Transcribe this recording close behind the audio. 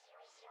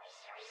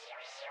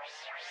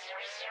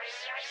And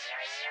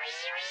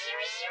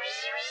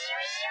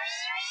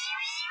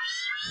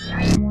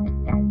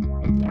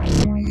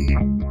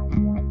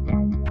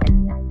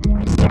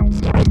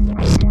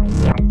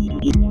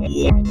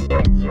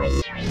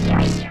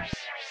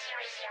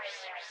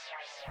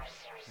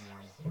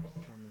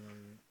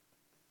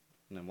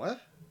then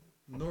what?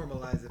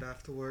 Normalize it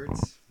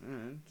afterwards.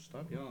 Alright,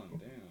 stop yelling,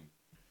 damn.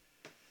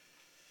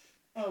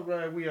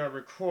 Alright, we are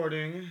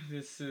recording.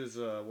 This is,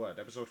 what,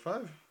 episode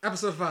 5?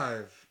 Episode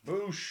 5.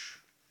 Boosh!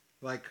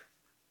 Like,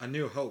 A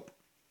New Hope.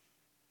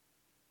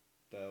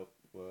 That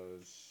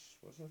was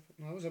that?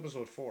 No, that was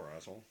episode 4,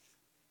 asshole.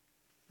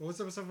 What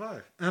was episode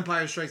 5?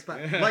 Empire Strikes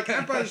Back. Like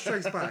Empire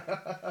Strikes Back.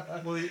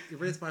 Well,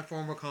 erase my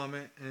former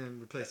comment and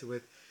replace it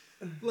with,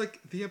 like,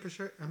 the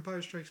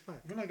Empire Strikes Back.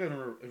 We're not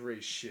gonna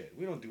erase shit.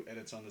 We don't do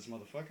edits on this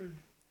motherfucker.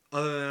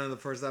 Other than the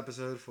first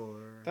episode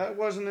for... That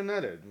wasn't an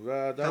edit.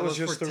 That was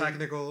just for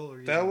technical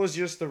reasons. That was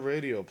just the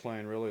radio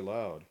playing really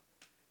loud.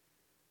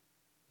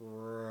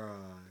 Right.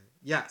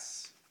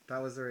 Yes. That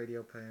was the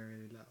radio playing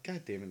really loud.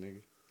 God damn it,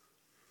 nigga.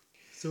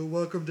 So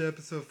welcome to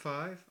episode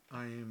 5.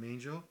 I am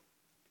Angel.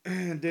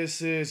 And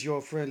this is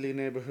your friendly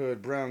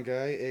neighborhood brown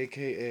guy,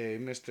 a.k.a.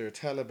 Mr.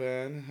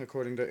 Taliban,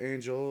 according to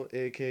Angel,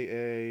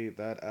 a.k.a.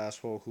 that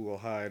asshole who will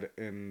hide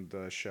in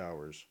the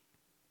showers.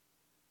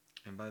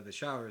 And by the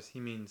showers, he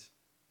means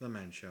the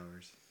men's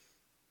showers.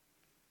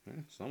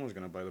 Yeah, someone's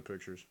gonna buy the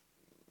pictures.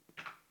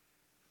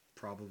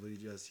 Probably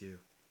just you.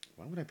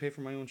 Why would I pay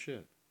for my own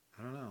shit?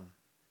 I don't know.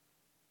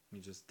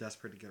 You're just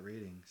desperate to get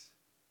ratings.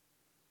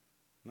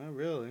 Not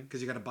really.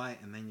 Because you gotta buy it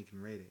and then you can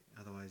rate it.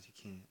 Otherwise, you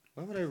can't.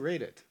 Why would I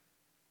rate it?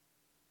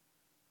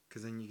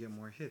 Because then you get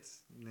more hits.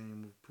 And then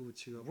you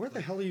put you up. Where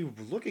the hell are you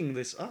looking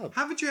this up?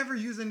 Haven't you ever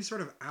used any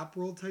sort of App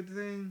World type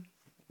thing?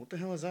 What the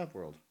hell is App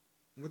World?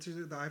 What's the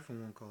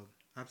iPhone one called?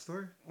 App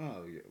Store?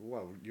 Oh,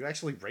 well, you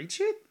actually rate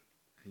shit?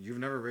 You've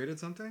never rated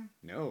something?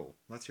 No.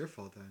 That's your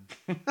fault then.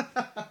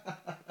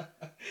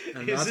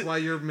 And that's why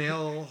your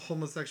male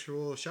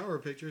homosexual shower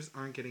pictures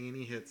aren't getting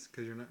any hits,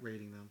 because you're not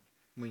rating them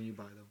when you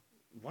buy them.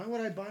 Why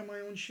would I buy my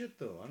own shit,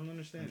 though? I don't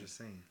understand. I'm just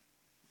saying.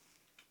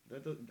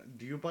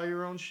 Do you buy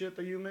your own shit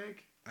that you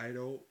make? I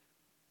don't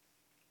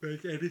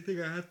make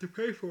anything I have to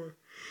pay for.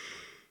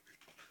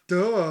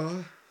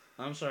 Duh.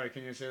 I'm sorry,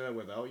 can you say that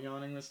without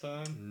yawning this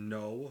time?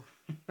 No.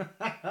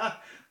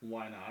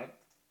 Why not?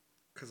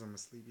 Because I'm a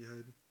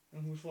sleepyhead.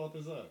 And whose fault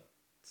is that?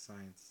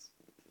 Science.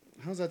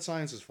 How's that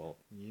science's fault?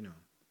 You know.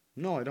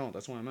 No, I don't.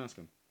 That's why I'm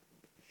asking.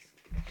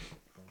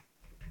 Oh.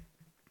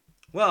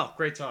 Well,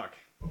 great talk.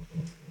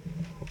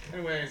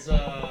 Anyways,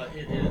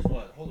 it is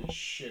what? Holy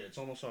shit, it's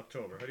almost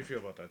October. How do you feel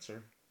about that,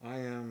 sir? I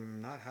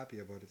am not happy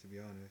about it, to be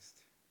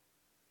honest.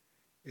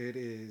 It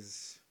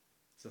is...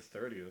 It's the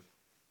 30th.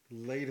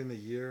 Late in the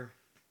year.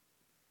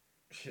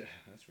 Yeah,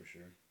 that's for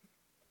sure.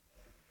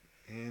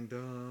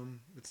 And,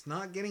 it's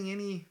not getting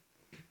any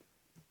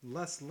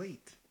less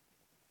late.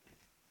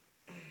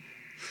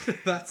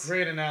 That's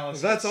great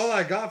analysis. That's all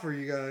I got for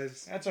you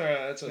guys.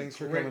 Thanks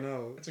for coming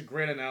out. It's a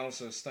great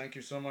analysis. Thank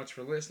you so much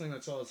for listening.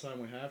 That's all the time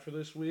we have for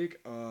this week.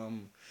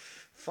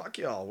 Fuck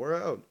y'all. We're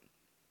out.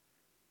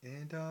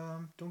 And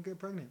don't get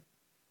pregnant.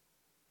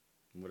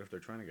 What if they're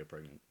trying to get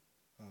pregnant?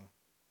 Oh.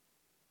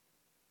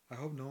 I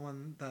hope no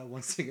one that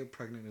wants to get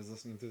pregnant is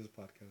listening to this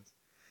podcast.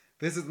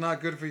 This is not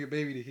good for your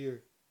baby to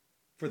hear.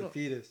 For the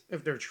fetus.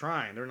 If they're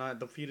trying, they're not.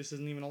 The fetus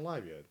isn't even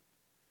alive yet.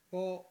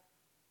 Well,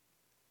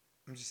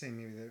 I'm just saying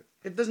maybe they're...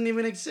 It doesn't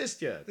even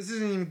exist yet. This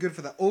isn't even good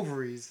for the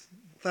ovaries.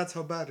 That's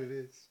how bad it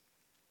is.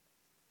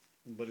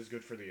 But it's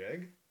good for the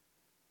egg?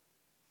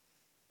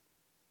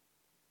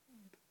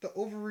 The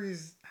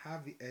ovaries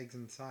have the eggs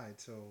inside,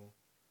 so...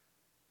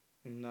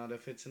 Not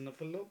if it's in the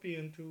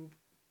fallopian tube.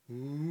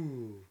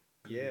 Ooh.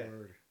 Good yeah.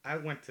 word. I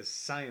went to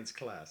science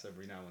class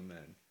every now and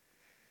then.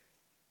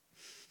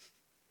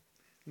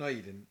 No,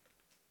 you didn't.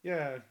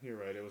 Yeah, you're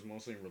right. It was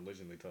mostly in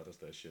religion they taught us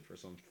that shit for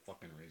some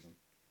fucking reason.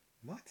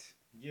 What?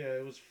 Yeah,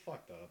 it was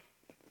fucked up.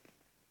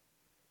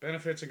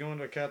 Benefits of going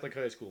to a Catholic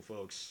high school,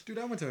 folks. Dude,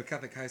 I went to a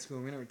Catholic high school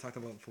and we never talked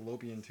about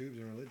fallopian tubes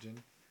in religion.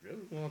 Really?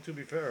 Well, to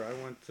be fair,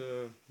 I went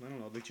to... I don't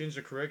know. They changed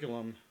the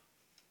curriculum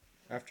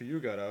after you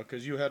got out.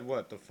 Because you had,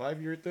 what, the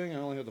 5-year thing? I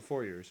only had the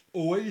 4 years.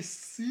 Oh, I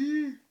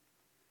see.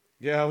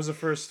 Yeah, I was the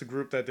first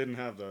group that didn't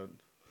have that.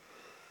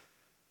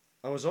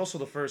 I was also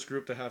the first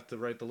group to have to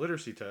write the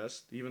literacy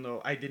test, even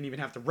though I didn't even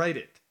have to write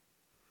it.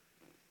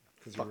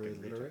 Because you were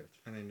illiterate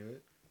and I knew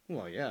it?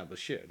 Well, yeah, but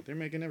shit. They're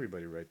making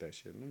everybody write that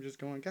shit. And I'm just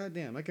going, God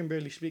damn, I can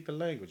barely speak the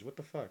language. What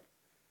the fuck?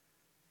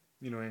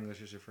 You know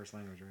English is your first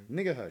language, right?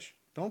 Nigga hush.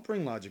 Don't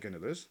bring logic into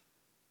this.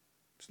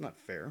 It's not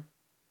fair.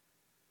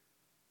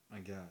 I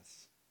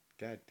guess.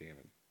 God damn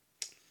it.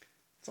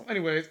 So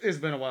anyways, it's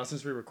been a while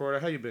since we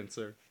recorded. How you been,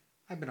 sir?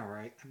 I've been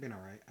alright.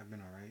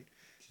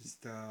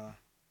 Just,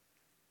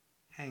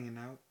 hanging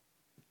out,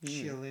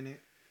 chilling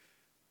it,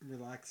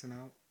 relaxing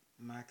out,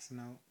 maxing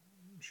out,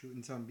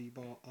 shooting some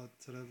b-ball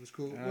outside of the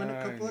school. When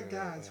a couple of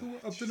guys who were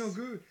up to no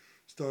good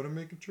started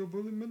making trouble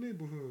in my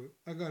neighborhood.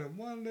 I got in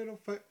one little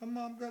fight. My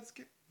mom got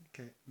scared.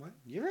 Okay, what?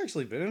 You ever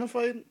actually been in a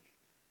fight?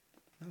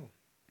 No.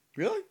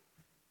 Really?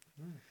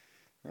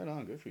 Right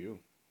on, good for you.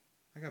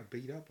 I got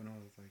beat up when I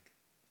was like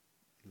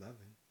 11.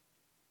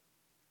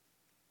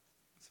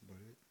 That's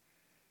about it.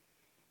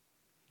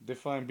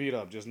 Define beat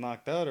up, just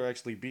knocked out or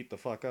actually beat the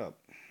fuck up?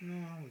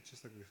 No, it's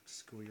just like a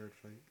schoolyard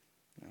fight.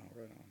 Oh,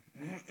 right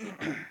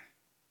on.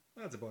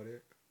 That's about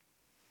it.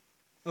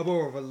 A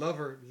more of a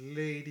lover,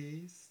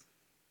 ladies.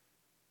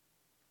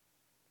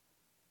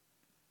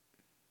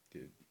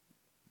 Dude.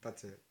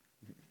 That's it.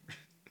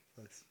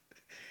 That's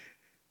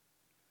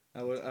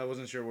I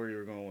wasn't sure where you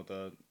were going with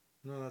that.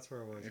 no, that's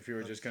where I was. If you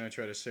were just gonna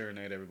try to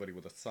serenade everybody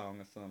with a song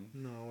or something.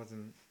 No, I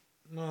wasn't.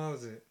 No, that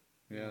was it.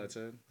 Yeah, that's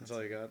it. That's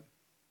all you got.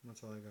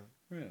 That's all I got.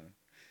 Really?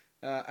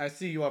 I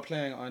see you are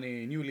playing on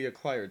a newly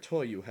acquired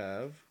toy you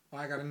have.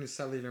 I got a new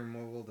cellular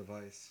mobile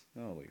device.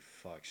 Holy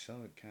fuck!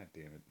 God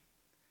damn it.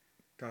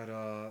 Got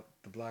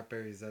the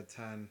BlackBerry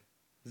Z10.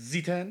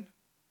 Z10?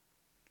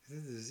 Is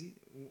it the Z?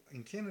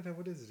 In Canada,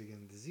 what is it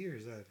again? The Z or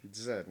Z?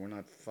 Z. We're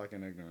not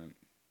fucking ignorant.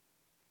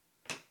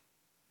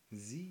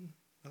 Z?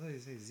 I thought you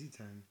say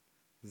Z10.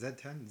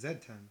 Z10?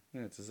 Z10.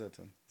 Yeah, it's a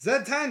Z10.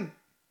 Z10! I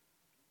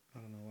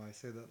don't know why I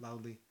say that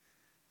loudly.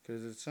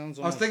 Because it sounds.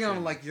 I was thinking of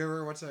strange. like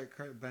your what's that?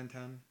 Ben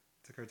 10.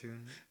 It's a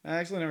cartoon. I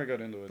actually never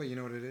got into it. But you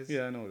know what it is?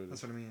 Yeah, I know what it is.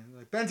 That's what I mean.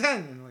 Like Ben 10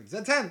 and like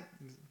Z10. It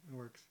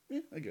works. Yeah,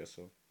 I guess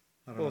so.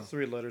 I don't Well, know.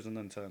 3 letters and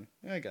then 10.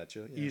 Yeah, I got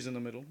you. Yeah. E's in the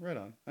middle. Right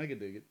on. I could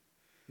dig it.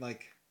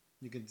 Like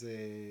you could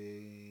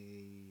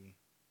say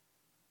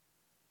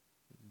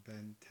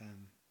Ben 10.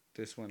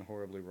 This went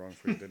horribly wrong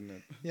for you, didn't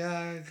it?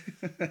 Yeah,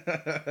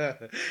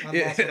 I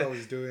lost what I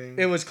was doing.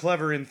 It was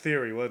clever in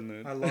theory, wasn't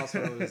it? I lost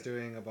what I was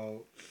doing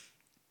about.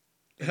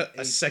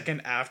 A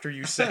second after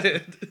you said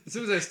it. As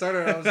soon as I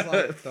started, I was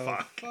like, "The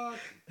Fuck.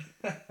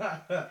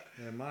 fuck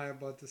am I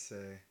about to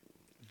say?"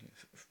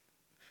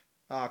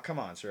 Oh, come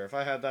on, sir. If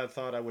I had that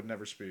thought, I would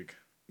never speak.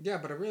 Yeah,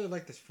 but I really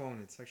like this phone.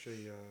 It's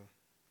actually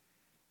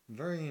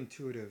very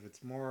intuitive. It's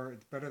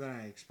better than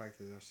I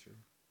expected. That's true.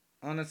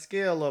 On a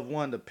scale of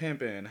 1 to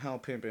pimpin', how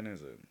pimpin'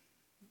 is it?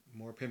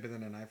 More pimping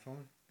than an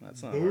iPhone.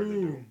 That's not hard to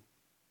do.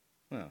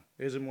 Well,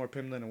 is it more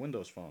pimp than a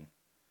Windows phone?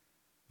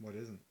 What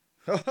isn't?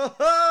 Ho ho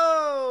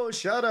ho!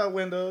 Shout out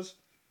Windows.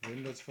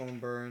 Windows Phone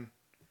burn.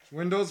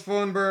 Windows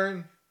Phone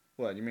burn.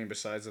 What, you mean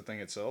besides the thing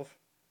itself?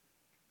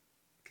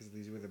 Because it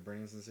leaves you with a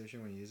burning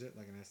sensation when you use it,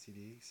 like an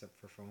STD, except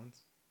for phones.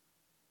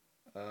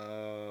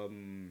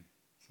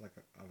 It's like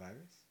a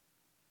virus.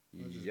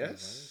 Or just a virus?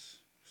 Yes.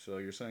 So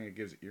you're saying it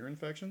gives ear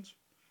infections?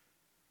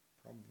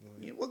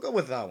 Probably. Yeah, we'll go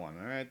with that one,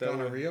 alright? That one.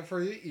 Gonorrhea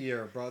for your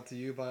ear, brought to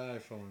you by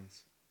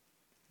iPhones.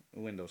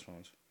 Windows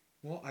phones.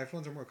 Well,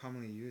 iPhones are more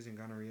commonly used, and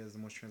gonorrhea is the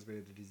most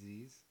transmitted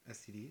disease,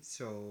 STD.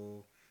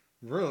 So,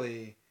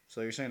 really,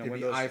 So you're saying a it'd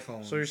be Windows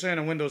iPhones. So you're saying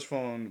a Windows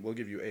phone will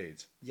give you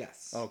AIDS?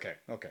 Yes. Okay.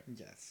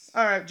 Yes.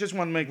 Alright, just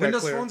want to make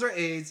Windows that clear. phones are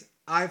AIDS.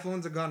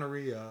 iPhones are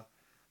gonorrhea.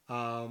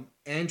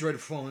 Android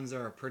phones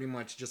are pretty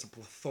much just a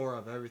plethora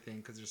of everything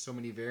because there's so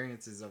many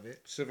variances of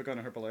it. Civic on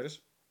herpelitis.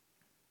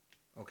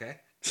 Okay.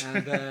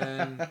 And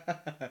then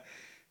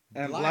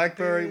And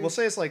BlackBerry, we'll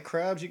say it's like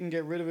crabs. You can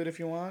get rid of it if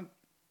you want.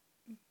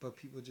 but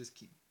people just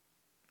keep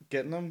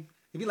Getting them.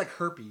 it'd be like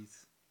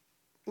herpes,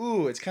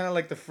 Ooh, it's kind of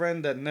like the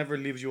friend that never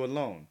leaves you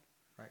alone.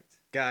 right?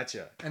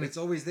 Gotcha. And it's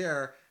always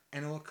there,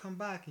 and it will come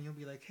back, and you'll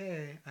be like,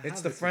 "Hey, I It's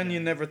have the this friend you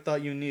again." never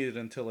thought you needed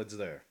until it's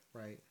there.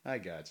 Right. I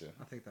gotcha.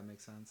 I think that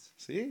makes sense.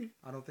 See?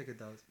 I don't think it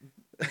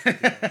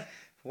does.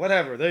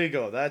 Whatever. There you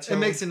go. It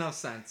makes enough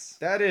sense.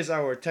 That is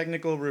our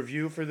technical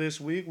review for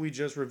this week. We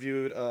just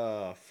reviewed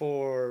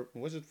 4.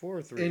 Was it 4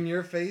 or 3? In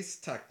your face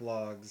tech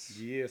blogs.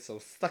 Yeah. So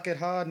suck it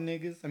hard,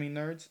 niggas. I mean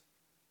nerds.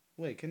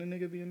 Wait, can a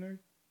nigga be a nerd?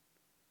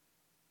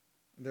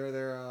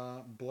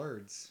 They're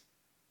blurds.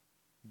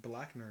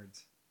 Black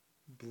nerds.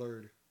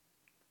 Blurred.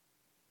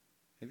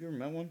 Have you ever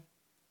met one?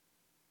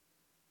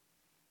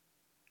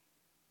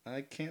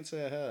 I can't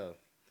say I have.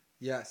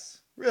 Yes.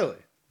 Really?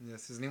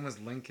 Yes, his name was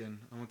Lincoln.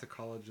 I went to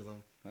college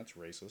though. That's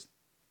racist.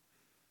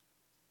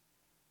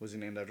 Was he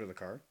named after the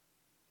car?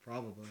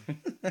 Probably.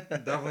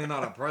 Definitely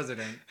not a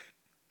president.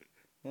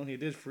 Well, he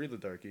did free the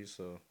darkies,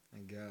 so. I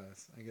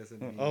guess it'd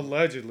be...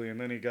 Allegedly, and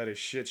then he got his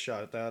shit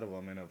shot out of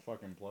him in a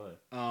fucking play.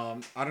 I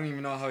don't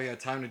even know how he had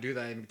time to do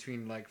that in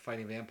between like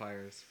fighting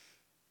vampires.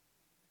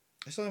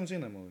 I still haven't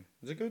seen that movie.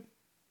 Is it good?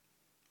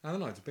 I don't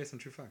know. It's based on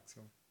true facts,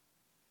 so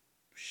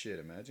Shit,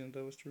 imagine if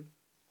that was true.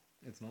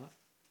 it's not.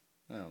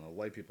 I don't know.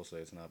 White people say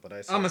it's not, but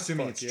I say I'm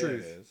assuming fuck it's yeah,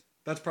 truth. it is.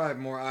 That's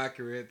probably more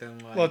accurate than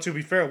like. Well, to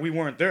be fair, we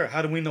weren't there.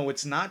 How do we know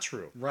it's not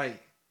true? Right.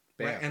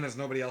 Bam. Right. And there's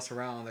nobody else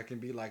around that can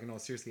be like, no,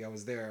 seriously, I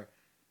was there.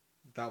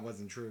 That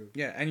wasn't true.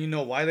 Yeah, and you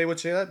know why they would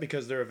say that?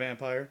 Because they're a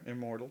vampire,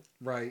 immortal.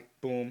 Right.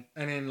 Boom.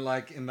 And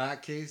in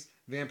that case,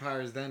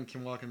 vampires then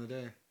can walk in the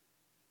day.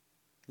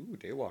 Ooh,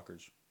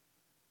 daywalkers.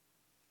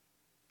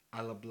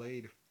 I love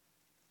Blade.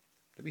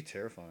 That'd be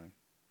terrifying.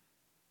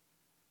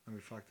 That'd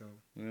be fucked up.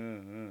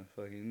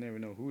 Fucking, you never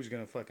know who's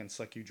gonna fucking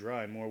suck you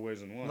dry in more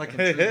ways than one. Like in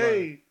Hey, True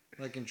hey!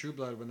 Like in True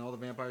Blood, when all the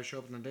vampires show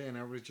up in the day and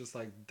everybody's just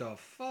like, the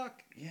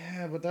fuck?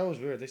 Yeah, but that was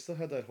weird. They still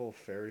had that whole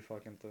fairy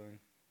fucking thing.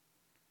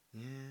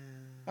 Yeah.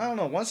 I don't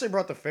know. Once they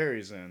brought the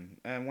fairies in,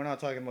 and we're not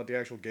talking about the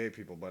actual gay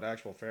people, but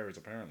actual fairies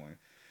apparently,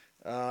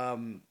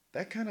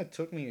 that kind of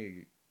took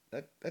me.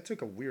 That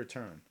took a weird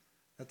turn.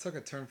 That took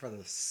a turn for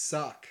the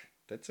suck.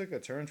 That took a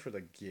turn for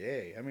the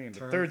gay. I mean,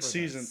 Turn the third for the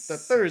season. The suck.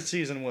 third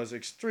season was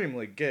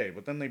extremely gay,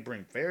 but then they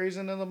bring fairies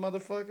into the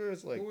motherfucker.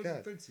 It's like, What was God,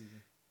 the third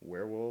season?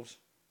 werewolves.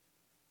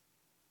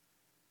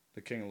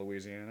 The King of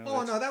Louisiana.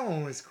 Oh no, that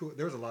one was cool.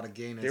 There was a lot of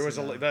gayness. There was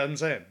in a. that. That I'm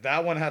saying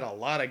that one had a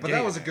lot of But gay.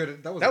 that was a in it.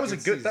 good. That was That a was a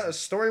good. good. Season. That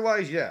story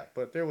wise, yeah,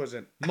 but there was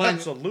an Mine-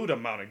 absolute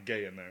amount of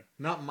gay in there.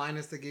 Not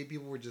minus the gay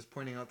people. We're just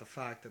pointing out the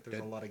fact that there's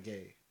a lot of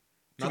gay.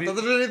 To Not be- that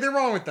there's anything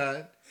wrong with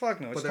that.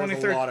 Fuck no, it's But there's a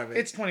 2013. lot of it.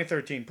 It's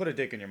 2013. Put a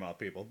dick in your mouth,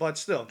 people. But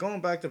still,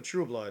 going back to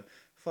True Blood,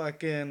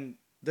 fucking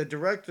the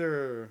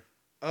director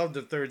of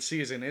the third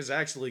season is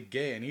actually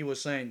gay, and he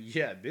was saying,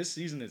 "Yeah, this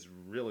season is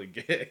really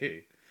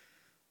gay."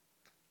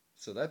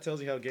 So that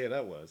tells you how gay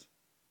that was.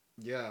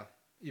 Yeah.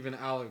 Even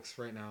Alex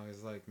right now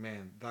is like,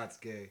 man, that's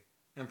gay.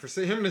 And for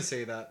him to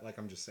say that, like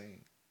I'm just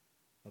saying,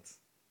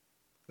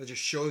 that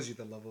just shows you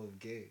the level of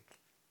gay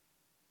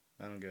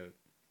I don't get it.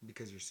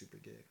 because you're super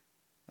gay.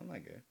 I'm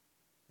not gay.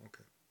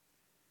 Okay.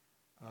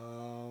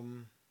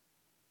 Um.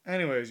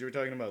 Anyways, you were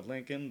talking about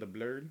Lincoln, the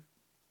blurred.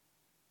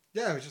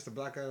 Yeah, it was just a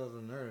black guy that was a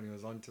nerd, and he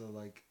was onto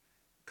like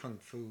kung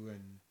fu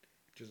and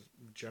just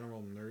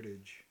general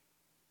nerdage.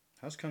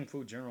 How's Kung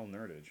Fu general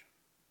nerdage?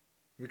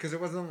 Because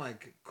it wasn't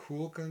like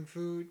cool kung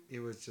fu. It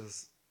was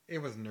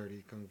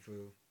nerdy kung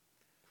fu.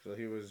 So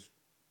he was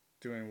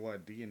doing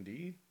what,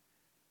 D&D?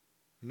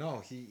 No,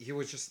 he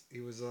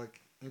was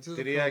like into the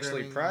Did he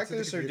actually programming, into the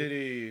practice, or computer.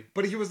 did he?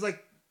 But he was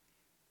like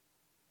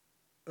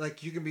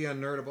you can be a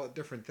nerd about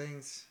different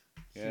things.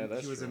 Yeah,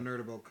 that's he was true. a nerd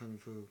about kung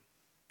fu.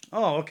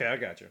 Oh, okay, I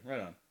got you. Right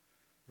on.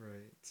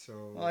 Right.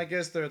 So Well, I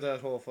guess there's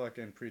that whole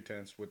fucking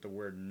pretense with the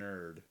word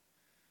nerd.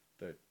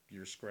 That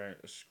you're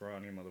a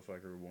scrawny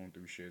motherfucker who won't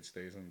do shit,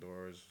 stays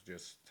indoors,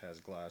 just has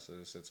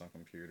glasses, sits on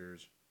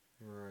computers.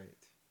 right.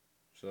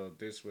 So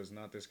this was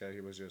not this guy, he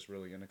was just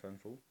really into Kung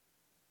Fu?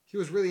 He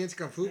was really into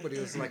kung fu, but he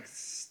was like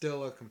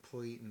still a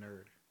complete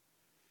nerd.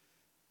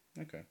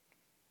 Okay.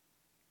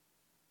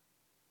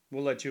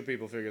 We'll let you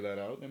people figure that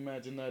out.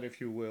 Imagine that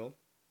if you will.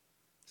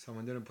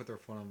 Someone didn't put their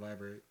phone on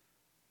vibrate.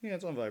 Yeah,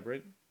 it's on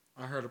vibrate.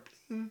 I heard a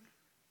ping.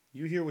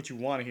 You hear what you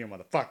want to hear,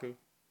 motherfucker.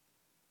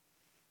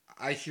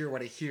 I hear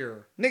what I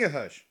hear. Nigga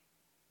hush.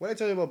 What'd I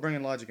tell you about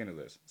bringing logic into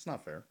this? It's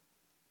not fair.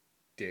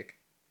 Dick.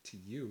 To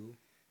you,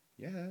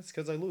 Yeah, it's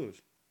because I lose.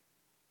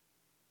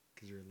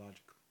 because you're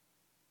illogical.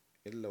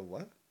 Hello,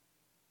 what?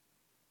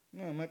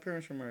 No, my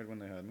parents were married when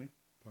they had me.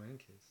 Point in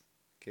case.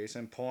 Case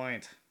in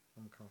point.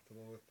 I'm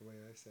comfortable with the way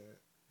I say it.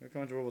 You're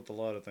comfortable with a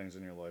lot of things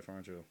in your life,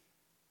 aren't you?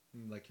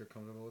 Like you're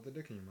comfortable with a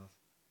dick in your mouth.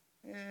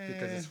 Eh,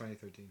 Because it's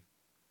 2013.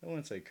 I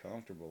wouldn't say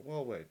comfortable.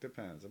 Well, wait,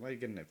 depends. Am I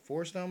getting it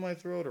forced down my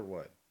throat or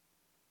what?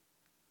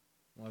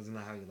 Well, isn't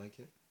that how you like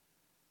it?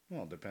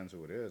 Well, it depends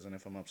who it is, and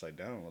if I'm upside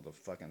down with a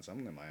fucking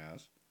something in my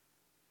ass.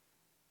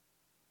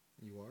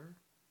 You are?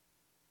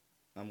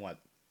 I'm what?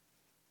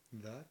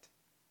 That?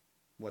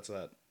 What's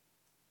that?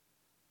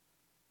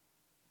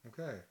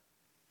 Okay.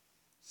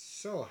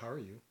 So, how are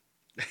you?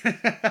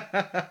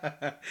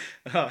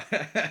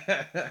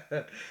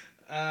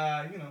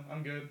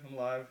 I'm good. I'm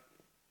alive.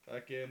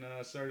 Fucking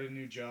started a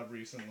new job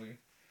recently.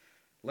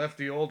 Left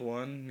the old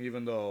one,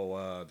 even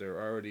though there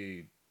are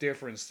already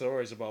different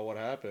stories about what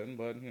happened,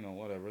 but,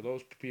 whatever.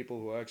 Those people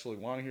who actually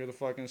want to hear the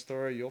fucking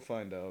story, you'll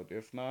find out.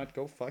 If not,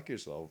 go fuck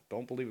yourself.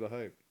 Don't believe the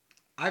hype.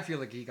 I feel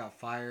like he got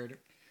fired.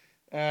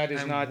 That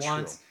is not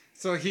true.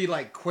 So he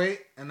like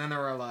quit, and then they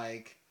were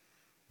like,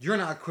 "You're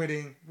not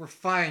quitting. We're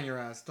firing your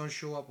ass. Don't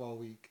show up all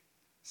week."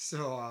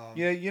 So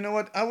Yeah, you know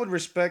what? I would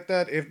respect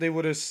that if they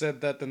would have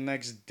said that the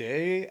next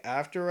day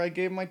after I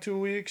gave my 2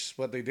 weeks,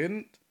 but they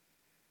didn't.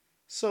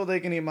 So they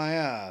can eat my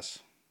ass.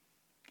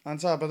 On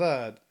top of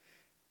that,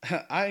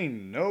 I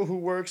know who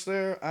works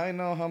there. I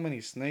know how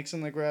many snakes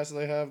in the grass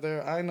they have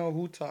there. I know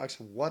who talks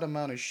what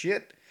amount of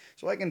shit.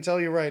 So I can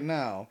tell you right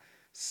now,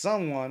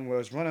 someone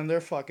was running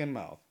their fucking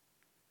mouth.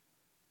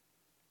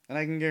 And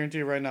I can guarantee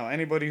you right now,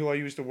 anybody who I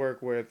used to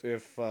work with,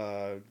 if,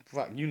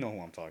 you know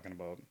who I'm talking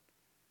about.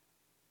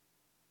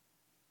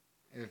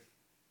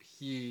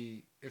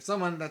 if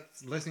someone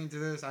that's listening to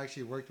this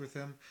actually worked with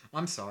him,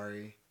 I'm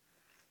sorry.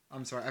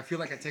 I feel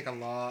like I take a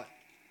lot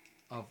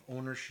of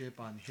ownership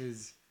on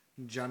his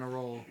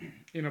general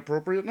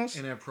Inappropriateness?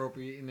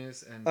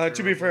 inappropriateness and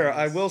To be fair, I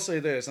terribleness. will say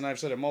this, and I've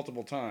said it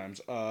multiple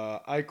times.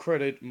 I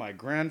credit my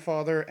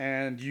grandfather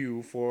and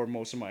you for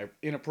most of my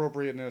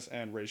inappropriateness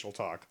and racial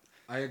talk.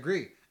 I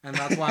agree, and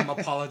that's why I'm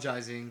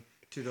apologizing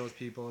to those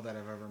people that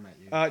have ever met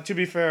you. To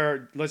be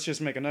fair, let's just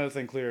make another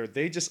thing clear.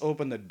 They just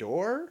opened the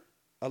door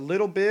a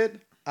little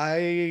bit.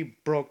 I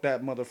broke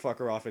that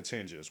motherfucker off its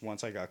hinges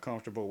once I got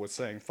comfortable with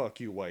saying,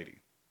 fuck you, Whitey.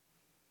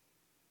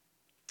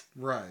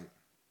 Right.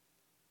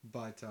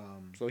 But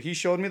So he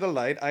showed me the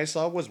light. I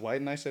saw it was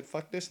white, and I said,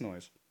 fuck this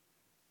noise.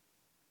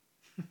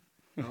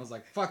 I was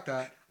like, fuck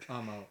that,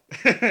 I'm out.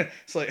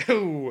 It's like,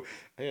 ooh,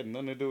 I had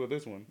nothing to do with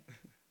this one.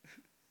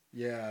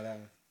 Yeah,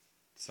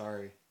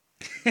 sorry.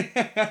 Oh,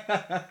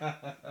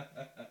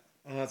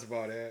 that's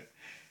about it.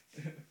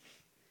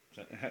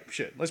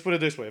 Shit. Let's put it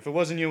this way: if it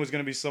wasn't you, it was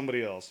gonna be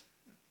somebody else.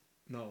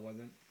 No, it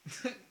wasn't.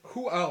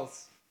 Who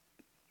else?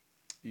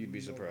 You'd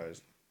be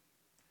surprised.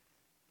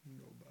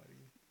 Nobody.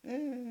 Eh,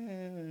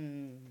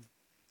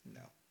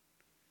 No.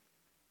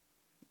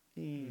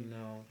 eh,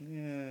 No.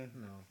 Yeah.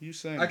 No. You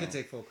say I no. can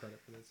take full credit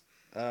for this.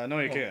 No,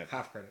 you can't.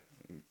 Half credit.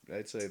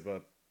 I'd say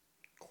about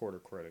quarter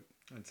credit.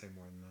 I'd say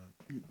more than that.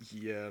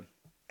 Yeah.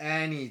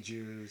 Any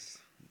Jews.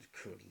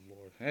 Good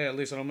lord. Hey, at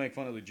least I don't make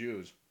fun of the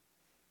Jews.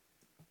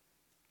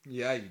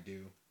 Yeah, you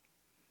do.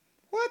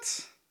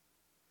 What?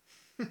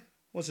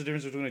 What's the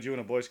difference between a Jew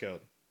and a Boy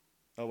Scout?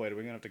 Oh wait, are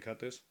we gonna have to cut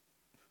this?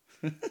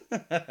 I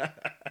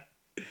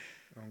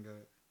don't get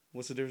it.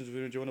 What's the difference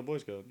between a Jew and a Boy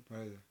Scout?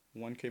 What is it?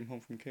 One came home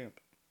from camp.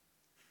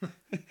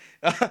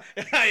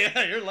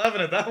 Yeah, you're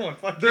laughing at that one.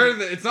 Fuck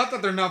you. It's not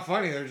that they're not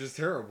funny. They're just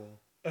terrible.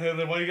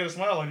 Then why you got a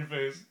smile on your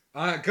face?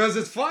 Cause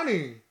it's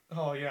funny.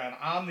 Oh yeah, and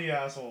I'm the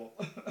asshole.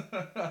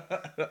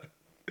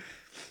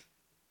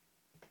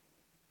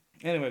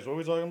 Anyways, what were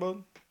we talking about?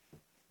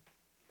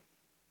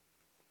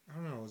 I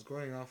don't know. I was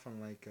going off on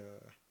like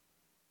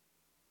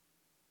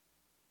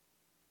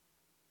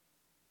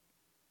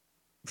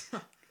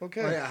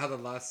Okay. Oh yeah, how the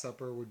Last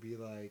Supper would be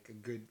like a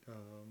good.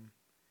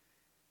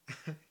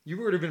 You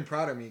would have been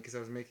proud of me because I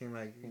was making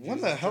like.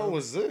 When the hell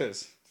was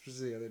this? This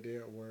was the other day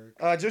at work.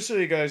 Just so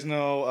you guys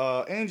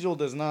know, Angel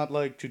does not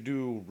like to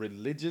do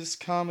religious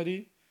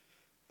comedy.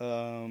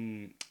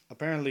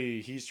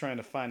 Apparently, he's trying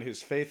to find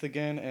his faith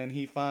again, and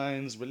he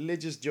finds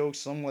religious jokes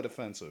somewhat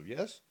offensive.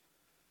 Yes,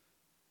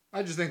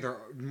 I just think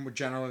they're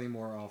generally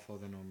more awful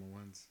than normal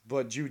ones.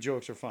 but Jew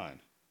jokes are fine.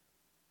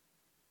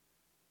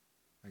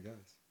 I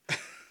guess.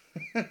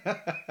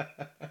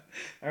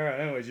 All right.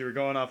 Anyways, you were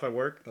going off at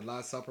work. The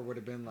Last Supper would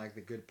have been like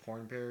the good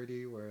porn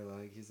parody where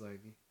like he's like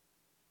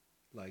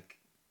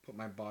put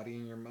my body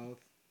in your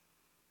mouth,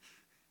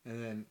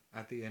 and then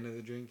at the end of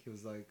the drink he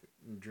was like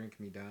drink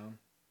me down,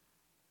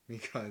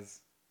 because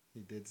he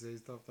did say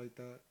stuff like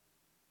that.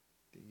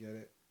 Do you get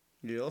it?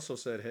 He also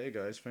said, "Hey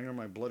guys, finger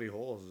my bloody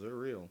holes. They're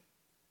real."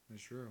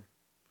 It's true.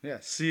 Yeah.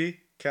 See,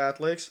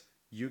 Catholics,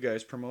 you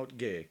guys promote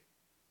gay.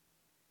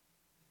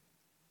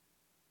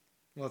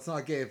 Well, it's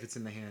not gay if it's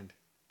in the hand.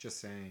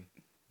 Just saying.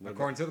 What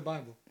According to the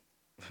Bible.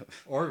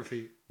 Or your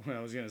feet. Well,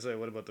 I was gonna say,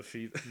 what about the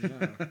feet?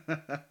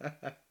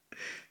 Yeah.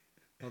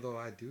 Although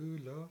I do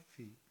love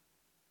feet.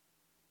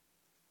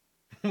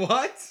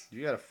 What?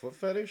 You got a foot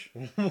fetish?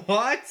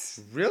 What?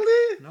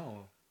 Really?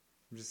 No.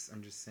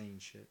 I'm just saying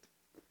shit.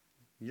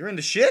 You're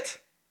into shit?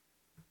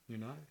 You're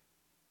not?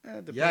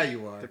 Yeah,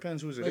 You are.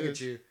 Depends whose it Look is.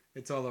 at you.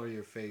 It's all over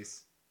your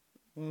face.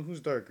 Well, who's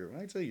darker?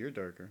 I'd say you're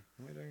darker.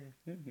 Am I darker?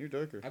 Yeah, you're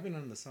darker. I've been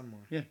on the sun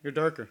more. Yeah, you're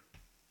darker.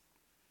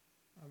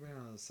 I've been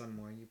on the sun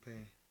more. You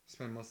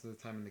spend most of the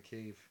time in the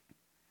cave.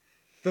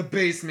 The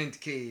basement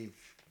cave.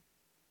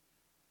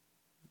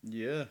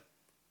 Yeah.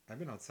 I've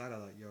been outside a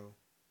lot, yo.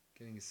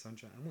 Getting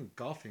sunshine. I went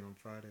golfing on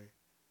Friday.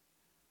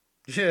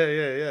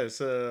 Yeah.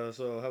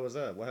 So how was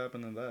that? What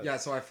happened in that? Yeah,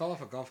 so I fell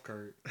off a golf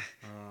cart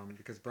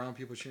because brown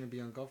people shouldn't be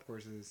on golf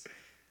courses.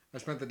 I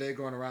spent the day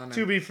going around.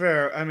 To be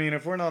fair, I mean,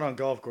 if we're not on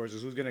golf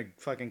courses, who's gonna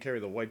fucking carry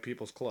the white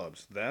people's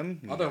clubs?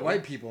 Them? Other No.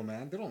 white people,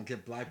 man. They don't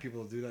get black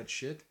people to do that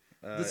shit.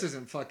 This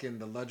isn't fucking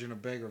The Legend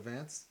of Bagger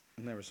Vance.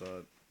 Never saw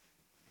it.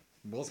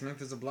 Will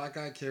Smith is a black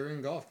guy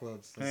carrying golf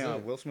clubs. That's Hang on,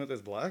 it. Will Smith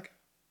is black?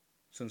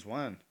 Since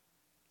when?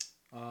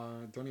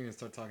 Don't even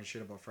start talking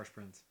shit about Fresh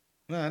Prince.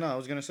 No, I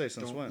was gonna say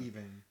since Don't when?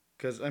 even.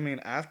 Because I mean,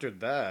 after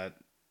that,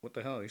 what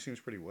the hell? He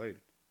seems pretty white.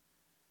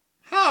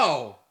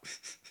 How?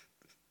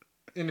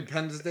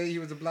 Independence Day, he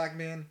was a black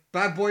man.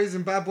 Bad Boys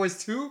and Bad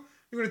Boys 2?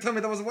 You gonna tell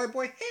me that was a white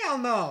boy? Hell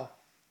no! All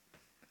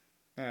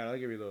right, I'll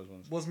give you those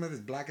ones. Will Smith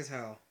is black as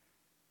hell.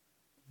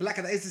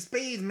 Blacker than Ace of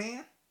Spades,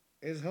 man.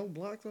 Is hell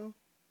black though?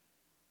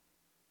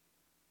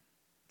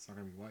 It's not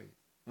gonna be white.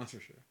 That's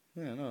for sure.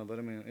 Yeah, no, but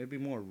I mean, it'd be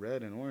more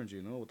red and orange,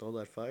 you know, with all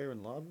that fire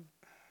and lava.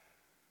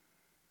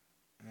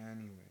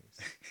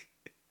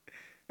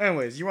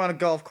 Anyways, you're on a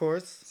golf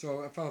course.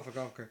 So I fell off a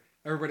golf cart.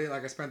 Everybody,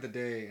 like, I spent the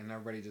day and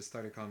everybody just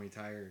started calling me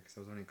Tiger because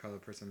I was the only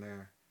colored person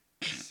there.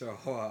 So,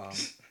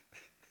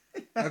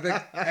 I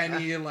think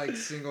any, like,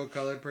 single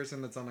colored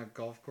person that's on a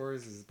golf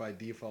course is by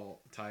default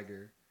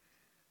Tiger.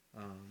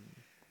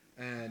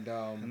 And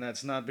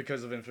that's not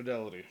because of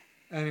infidelity.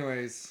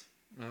 Anyways,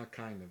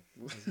 kind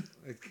of.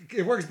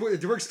 It works.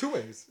 It works two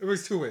ways. It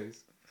works two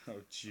ways. Oh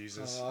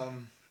Jesus.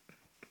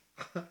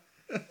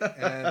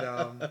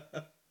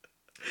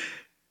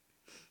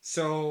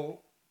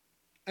 So,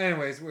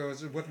 anyways, it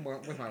was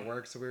with my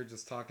work, so we were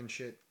just talking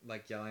shit,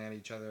 like yelling at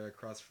each other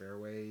across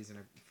fairways and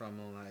from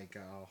like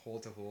hole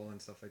to hole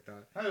and stuff like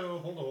that. Hello,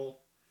 hold the hole.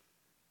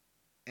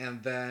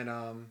 And then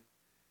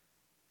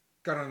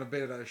got on a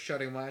bit of a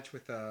shutting match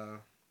with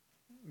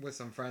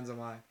some friends of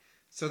mine.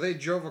 So they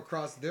drove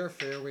across their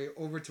fairway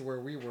over to where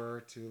we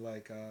were to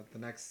like the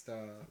next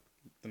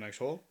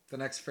hole. the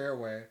next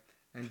fairway,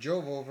 and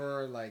drove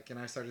over like, and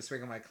I started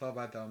swinging my club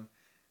at them.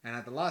 And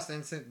at the last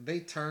instant, they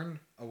turned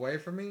away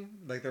from me.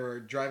 Like, they were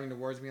driving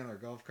towards me on their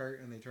golf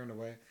cart, and they turned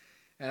away.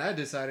 And I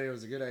decided it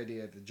was a good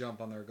idea to jump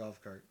on their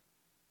golf cart.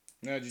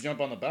 Now, did you jump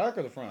on the back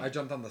or the front? I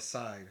jumped on the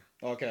side.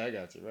 Okay, I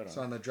got you. Right on.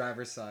 So on the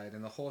driver's side,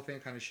 and the whole thing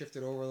kind of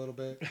shifted over a little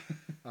bit.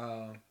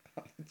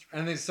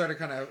 And they started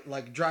kind of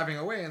like driving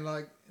away, and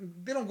like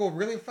they don't go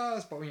really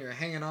fast, but when you're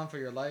hanging on for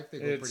your life, they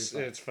go pretty fast.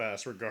 It's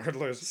fast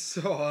regardless.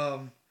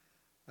 So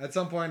at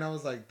some point I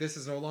was like, this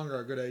is no longer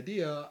a good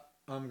idea.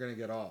 I'm gonna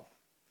get off,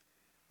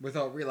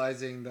 without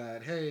realizing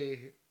that,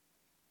 hey,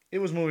 it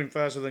was moving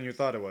faster than you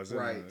thought it was.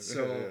 Right. It?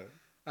 So Yeah.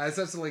 I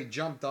essentially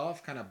jumped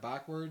off kind of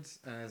backwards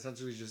and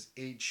essentially just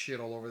ate shit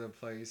all over the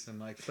place and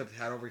like flipped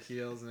head over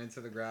heels and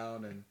into the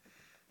ground and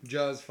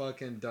just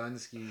fucking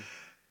Dunsky.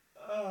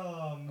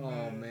 Oh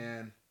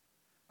man.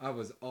 I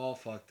was all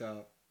fucked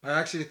up. I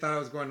actually thought I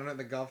was going under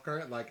the golf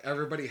cart. Like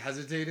everybody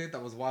hesitated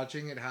that was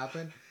watching it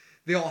happen.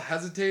 They all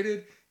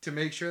hesitated to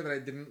make sure that I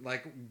didn't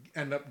like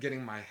end up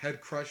getting my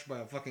head crushed by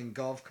a fucking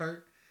golf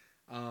cart.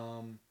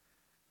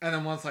 And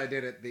then once I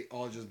did it, they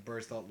all just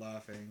burst out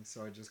laughing.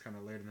 So I just kind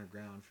of laid on the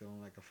ground feeling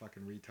like a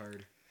fucking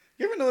retard.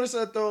 You ever notice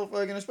that though?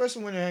 Fucking,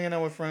 especially when you're hanging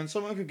out with friends,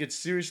 someone could get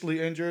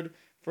seriously injured.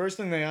 First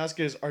thing they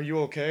ask is, "Are you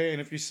okay?" And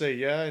if you say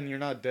yeah and you're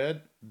not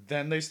dead,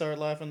 then they start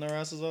laughing their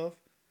asses off.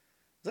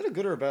 Is that a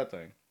good or a bad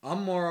thing?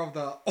 I'm more of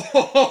the,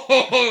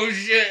 oh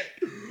shit.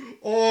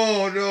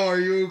 Oh no, are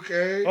you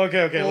okay?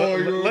 Okay. Oh,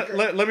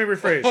 Let me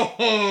rephrase.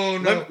 Oh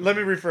no. Let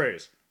me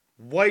rephrase.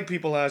 White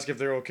people ask if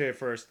they're okay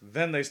first,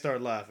 then they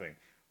start laughing.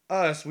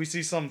 Us, we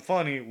see something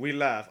funny, we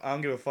laugh. I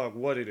don't give a fuck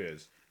what it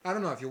is. I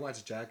don't know, if you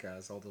watch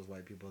Jackass, all those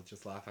white people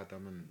just laugh at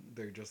them and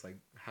they're just like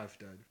half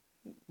dead.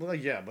 Well,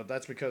 yeah, but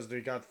that's because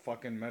they got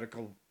fucking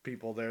medical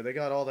people there. They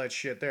got all that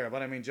shit there.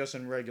 But I mean, just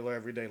in regular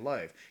everyday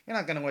life. You're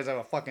not gonna always have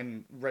a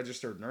fucking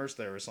registered nurse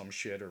there or some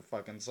shit, or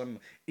fucking some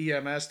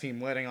EMS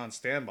team waiting on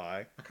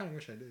standby. I kind of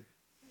wish I did.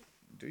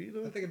 Do you I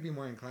though? think I'd be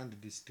more inclined to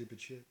do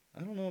stupid shit. I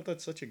don't know if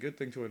that's such a good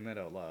thing to admit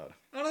out loud.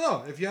 I don't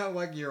know. If you have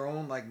like your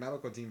own like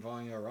medical team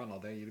following you around all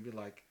day, you'd be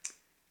like,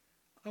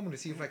 I'm gonna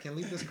see if I can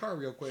leap this car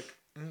real quick.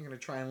 And I'm gonna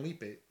try and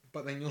leap it.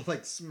 But then you'll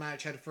like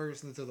smash head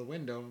first into the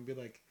window and be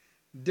like,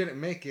 didn't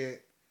make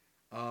it.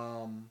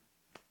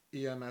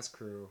 EMS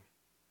crew,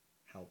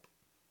 help.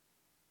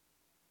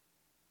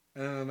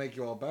 And then they'll make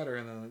you all better,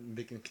 and then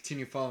they can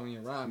continue following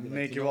you around.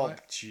 Make you know all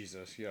what?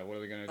 Jesus. Yeah, what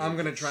are they gonna do? I'm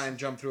gonna try and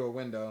jump through a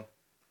window.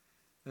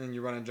 And then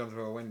you run and jump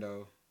through a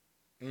window.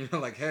 And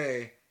you're like,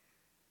 hey,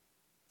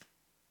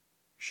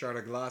 shard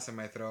of glass in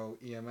my throat,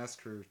 EMS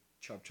crew,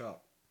 chop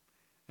chop.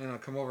 And I'll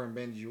come over and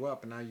bend you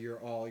up, and now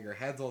your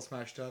head's all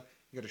smashed up.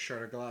 You got a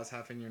shard of glass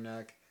half in your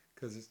neck.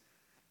 Because it's...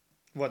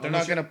 What, they're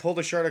not gonna pull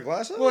the shard of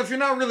glass out? Well, if you're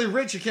not really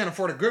rich, you can't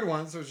afford a good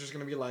one, so it's just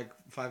gonna be like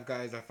 5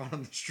 guys I found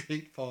on the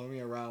street following me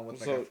around with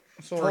like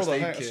a first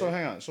aid kit. So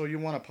hang on. So you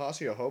want a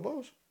posse of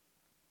hobos?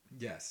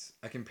 Yes,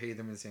 I can pay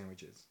them in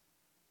sandwiches.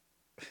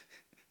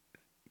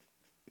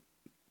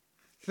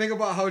 Think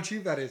about how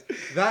cheap that is.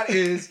 That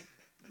is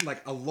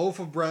like a loaf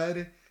of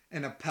bread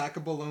and a pack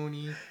of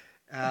bologna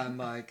and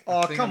like.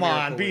 Oh, come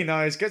on, be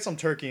nice. Get some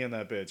turkey in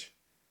that bitch.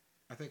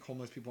 I think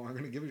homeless people aren't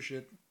gonna give a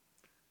shit.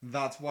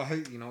 That's why,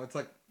 it's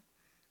like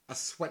a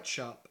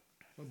sweatshop,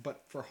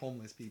 but for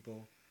homeless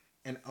people,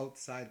 and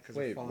outside because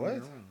they're following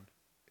you around.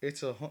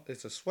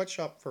 It's a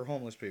sweatshop for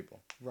homeless people.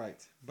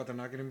 Right, but they're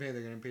not gonna pay.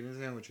 They're gonna pay in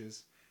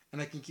sandwiches,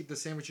 and I can keep the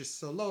sandwiches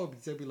so low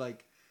because they'll be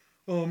like,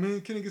 "Oh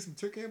man, can I get some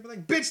turkey?" I'll be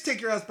like, "Bitch,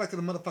 take your ass back to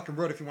the motherfucking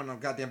road if you want no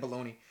goddamn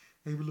bologna."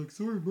 And you'll be like,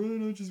 "Sorry,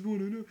 Brian, I just want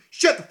to know."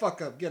 Shut the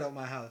fuck up. Get out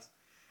my house.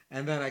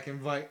 And then I can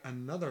invite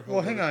another.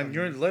 Well, hang on.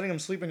 You're letting them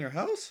sleep in your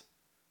house?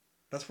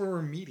 That's where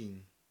we're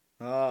meeting.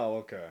 Oh,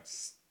 okay.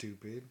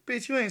 Stupid.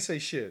 Bitch, you ain't say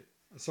shit.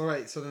 So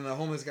right, so then the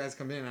homeless guys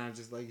come in and I'm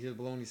just like, here's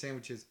bologna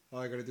sandwiches. All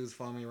I gotta do is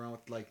follow me around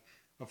with like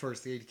a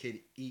first aid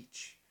kit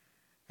each,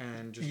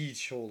 and just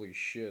each. Holy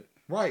shit.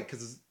 Right,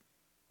 because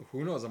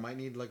who knows? I might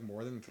need like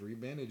more than 3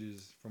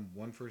 bandages from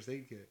one first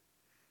aid kit.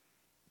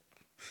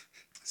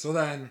 So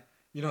then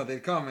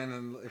they'd come in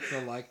and if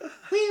they're like,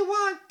 we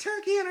want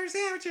turkey in our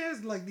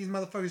sandwiches, like these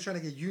motherfuckers trying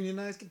to get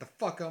unionized, get the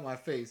fuck out my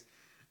face.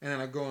 And then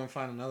I go and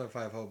find another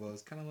 5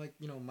 hobos, kind of like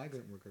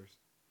migrant workers.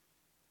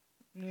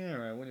 Yeah,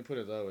 right. When you put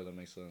it that way, that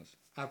makes sense.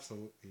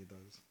 Absolutely, it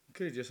does. You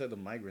could have just said the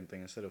migrant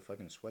thing instead of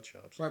fucking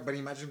sweatshops. Right, but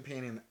imagine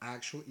paying an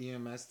actual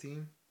EMS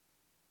team.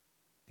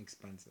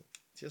 Expensive.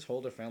 Just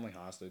hold their family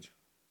hostage.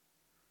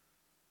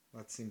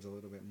 That seems a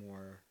little bit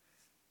more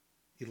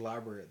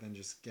elaborate than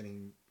just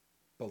getting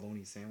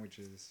bologna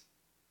sandwiches.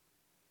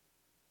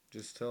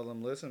 Just tell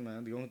them, listen,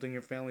 man, the only thing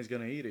your family's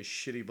gonna eat is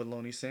shitty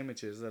bologna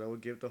sandwiches that I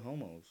would give to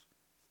homos.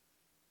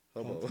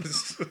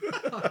 Hobos.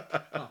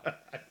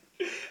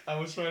 I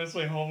was trying to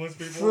say homeless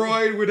people.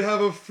 Freud would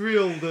have a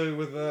field day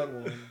with that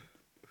one.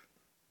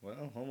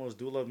 Well, homos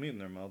do love meat in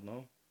their mouth,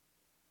 no?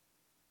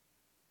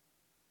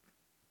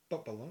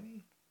 But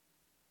bologna?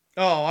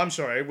 Oh, I'm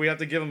sorry. We have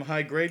to give them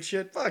high grade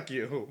shit? Fuck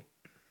you.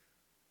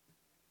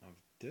 Of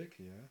dick,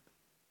 yeah.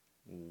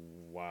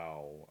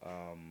 Wow.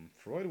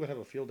 Freud would have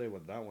a field day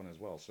with that one as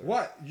well, sir.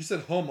 What? You said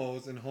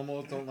homos, and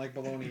homos don't like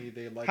bologna.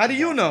 They like. How do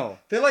you know?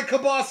 They like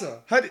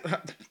kielbasa.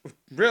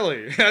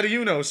 Really? How do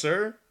you know,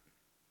 sir?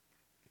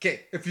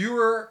 Okay, if you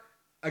were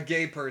a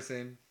gay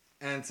person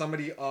and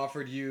somebody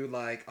offered you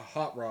like a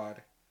hot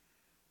rod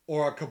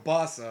or a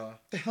kielbasa.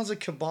 The hell's a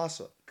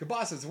kielbasa?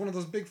 Kielbasa is one of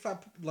those big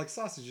fat like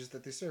sausages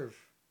that they serve.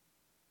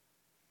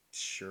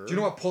 Sure. Do you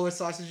know what Polish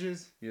sausage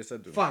is? Yes, I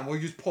do. Fine, we'll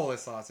use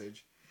Polish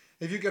sausage.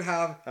 If you could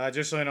have...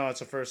 Just so you know, it's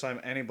the first time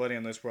anybody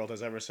in this world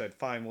has ever said,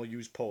 fine, we'll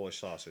use Polish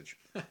sausage.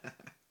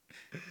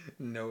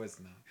 No, it's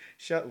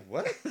not.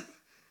 What?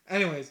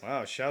 Anyways.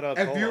 Wow, shout out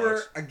If Polacks. you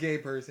were a gay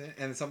person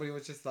and somebody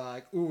was just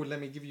like, ooh, let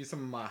me give you some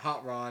of my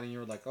hot rod, and you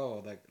were like,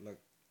 oh, like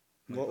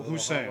Well, the who's little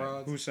saying hot it?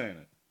 rods, Who's saying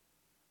it?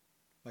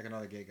 like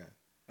another gay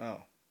guy.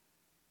 Oh.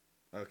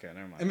 Okay,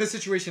 never mind. In this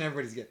situation,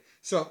 everybody's gay.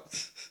 So,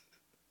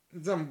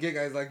 some gay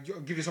guy's like,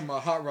 I'll give you some of my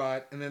hot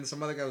rod, and then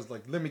some other guy was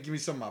like, let me give you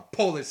some of my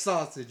Polish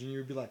sausage, and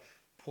you'd be like,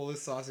 Polish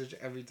sausage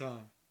every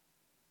time.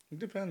 It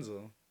depends,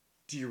 though.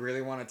 Do you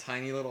really want a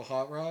tiny little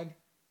hot rod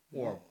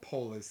or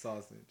Polish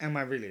sausage? Am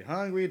I really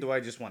hungry? Do I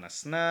just want a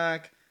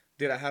snack?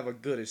 Did I have a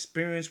good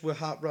experience with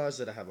hot rods?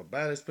 Did I have a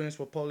bad experience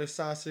with Polish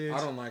sausage? I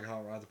don't like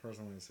hot rods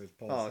personally, so it's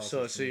Polish Oh,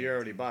 sausage. so you're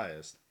already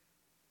biased.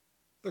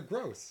 They're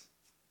gross.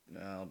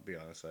 I'll be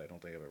honest, I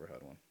don't think I've ever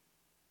had one.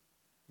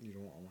 You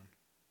don't want one.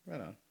 Right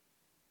on.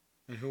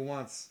 And who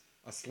wants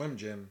a Slim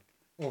Jim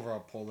over a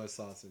Polish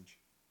sausage?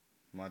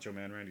 Macho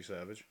Man Randy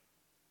Savage.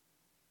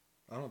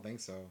 I don't think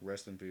so.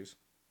 Rest in peace.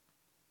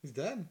 He's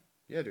dead.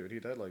 Yeah, dude, he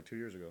died like 2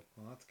 years ago.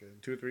 Well, that's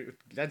good. 2 or 3.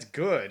 That's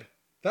good.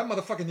 That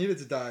motherfucker needed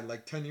to die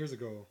like 10 years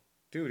ago.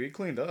 Dude, he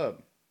cleaned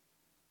up.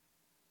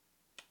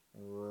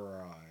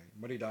 Right.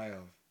 What did he die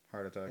of?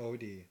 Heart attack.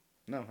 OD.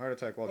 No, heart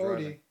attack while OD.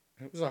 driving.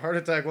 It was a heart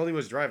attack while he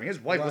was driving. His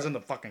wife was Right. in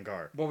the fucking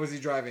car. What was he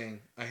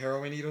driving? A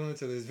heroin needle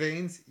into his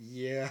veins?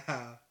 Yeah.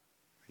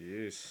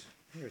 Yes.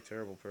 You're a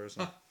terrible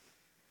person.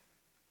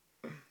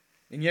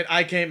 And yet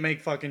I can't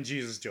make fucking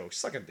Jesus jokes.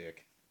 Suck a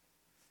dick.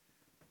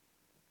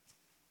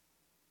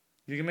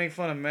 You can make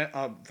fun of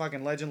a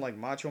fucking legend like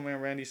Macho Man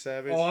Randy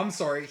Savage. Oh, I'm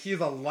sorry. He's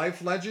a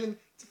life legend.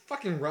 It's a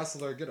fucking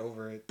wrestler. Get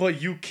over it.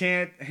 But you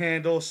can't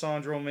handle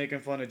Sandro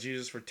making fun of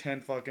Jesus for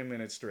 10 fucking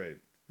minutes straight.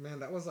 Man,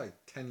 that was like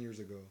 10 years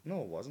ago.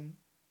 No, it wasn't.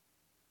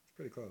 It's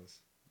pretty close.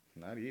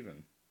 Not even.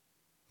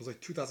 It was like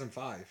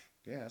 2005.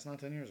 Yeah, that's not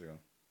 10 years ago.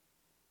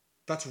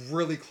 That's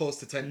really close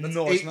to 10. That's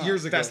No, 8 it's not.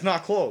 years ago. That's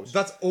not close.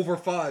 That's over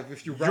 5.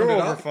 If you round You're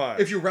it over up, 5.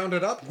 If you round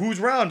it up, Who's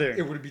rounding?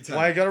 it would be 10.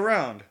 Why you got to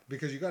round?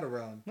 Because you got to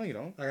round. No, you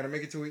don't. I gotta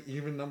make it to an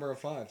even number of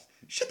 5s.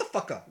 Shut the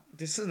fuck up.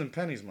 This isn't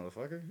pennies,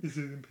 motherfucker. This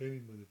isn't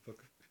penny,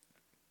 motherfucker.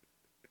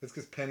 It's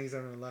because pennies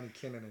aren't allowed in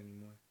Canada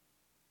anymore.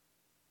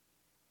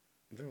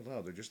 They're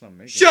allowed. They're just not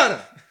making. Shut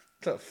up!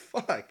 The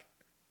fuck?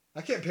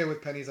 I can't pay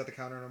with pennies at the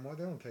counter anymore.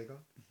 They don't take them.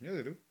 Yeah,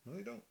 they do. No,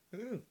 they don't. Yeah,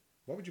 they do.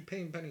 Why would you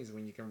pay in pennies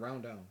when you can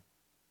round down?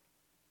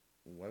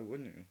 Why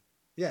wouldn't you?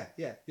 Yeah.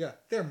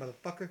 There,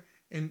 motherfucker.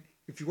 And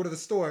if you go to the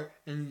store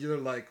and you're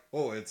like,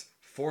 oh, it's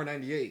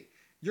 $4.98,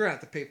 you're gonna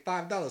have to pay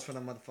 $5 for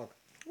that motherfucker.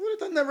 Would have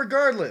done that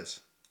regardless.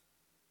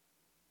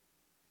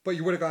 But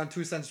you would have gotten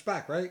 2 cents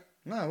back, right?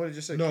 No, I would have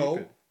just said No,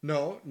 keep it.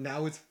 no.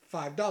 Now it's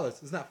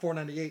 $5. It's not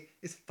 $4.98.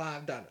 It's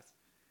 $5.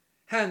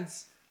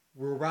 Hence,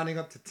 we're rounding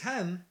up to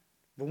 10.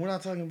 But we're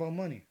not talking about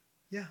money.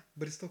 Yeah,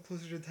 but it's still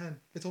closer to 10.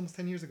 It's almost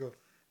 10 years ago.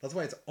 That's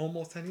why it's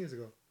almost 10 years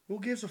ago. Who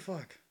gives a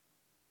fuck?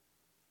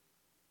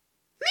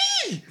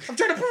 Me! I'm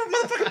trying to prove a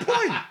motherfucking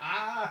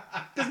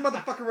point. This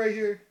motherfucker right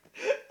here.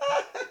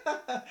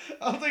 I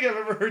don't think I've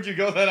ever heard you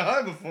go that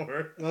high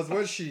before. That's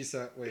what she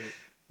said. Wait,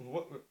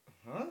 What?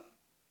 Huh?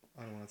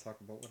 I don't want to talk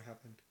about what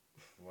happened.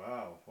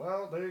 Wow.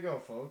 Well, there you go,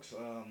 folks.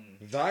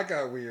 That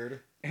got weird.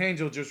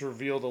 Angel just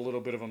revealed a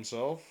little bit of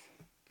himself.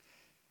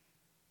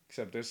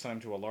 Except this time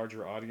to a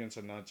larger audience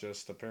and not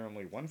just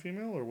apparently one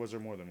female, or was there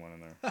more than one in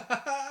there?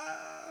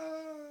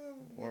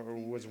 Or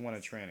was one a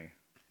tranny?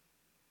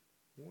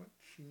 What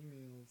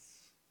females?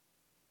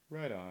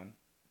 Right on.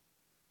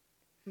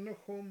 No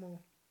homo.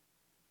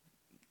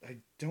 I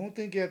don't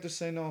think you have to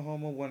say no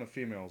homo when a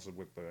female's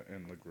with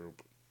in the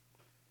group.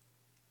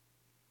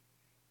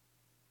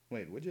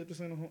 Wait, would you have to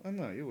say no homo?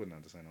 No, you wouldn't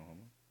have to say no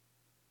homo.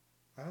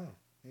 I don't know.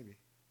 Maybe.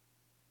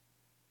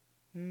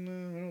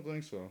 No, I don't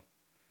think so.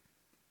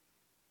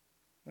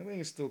 I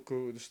think it's still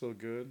cool. It's still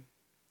good.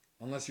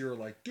 Unless you were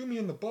like, do me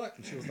in the butt.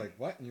 And she was like,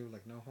 what? And you were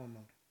like, no homo.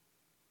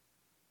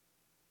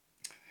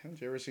 Haven't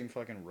you ever seen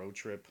fucking Road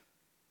Trip?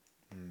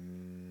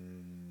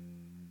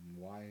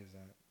 Why is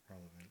that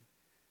relevant?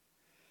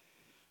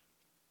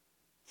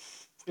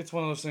 It's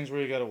one of those things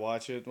where you gotta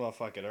watch it. Well,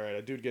 fuck it. All right,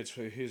 a dude gets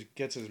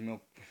his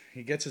milk.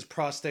 He gets his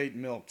prostate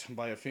milked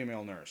by a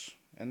female nurse,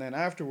 and then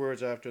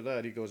afterwards, after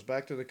that, he goes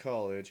back to the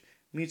college,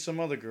 meets some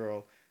other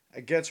girl,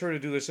 gets her to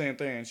do the same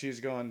thing, and she's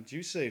going, "Do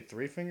you say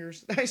 3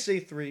 fingers? I say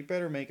 3.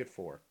 Better make it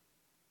 4."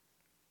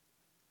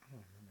 I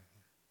don't remember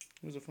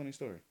that. It was a funny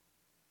story.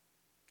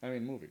 I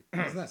mean, movie.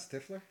 Isn't that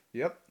Stifler?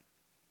 Yep.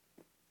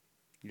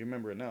 You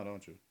remember it now,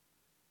 don't you?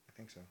 I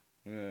think so.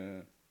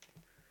 Yeah.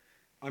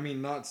 I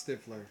mean, not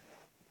Stifler.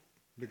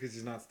 Because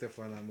he's not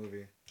Stifler in that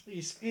movie.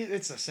 It's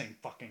the same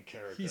fucking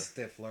character. He's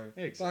Stifler.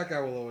 Exactly. That guy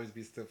will always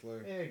be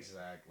Stifler.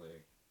 Exactly.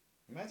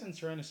 Imagine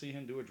trying to see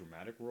him do a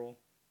dramatic role.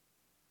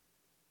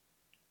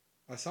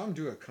 I saw him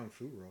do a kung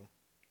fu role.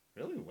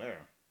 Really?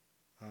 Where?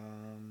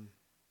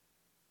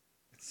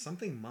 It's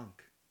something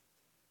Monk.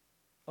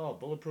 Oh,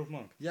 Bulletproof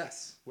Monk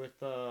Yes. with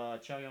Chow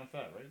Yun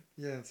Fat, right?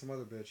 Yeah, and some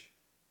other bitch.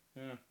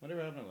 Yeah.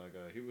 Whatever happened to that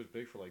guy? He was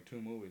big for like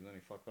 2 movies, then he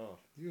fucked off.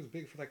 He was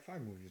big for like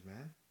 5 movies,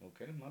 man.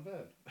 Okay, my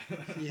bad.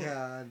 He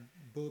had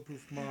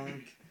Bulletproof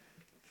Monk,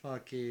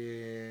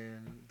 fucking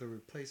The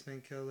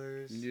Replacement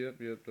Killers, Yep.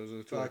 Those are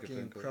the two I could fucking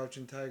think of.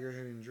 Crouching Tiger,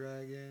 Hidden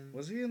Dragon.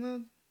 Was he in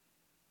that?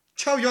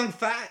 Chow Yun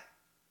Fat.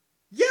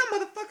 Yeah,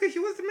 motherfucker, he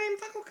was the main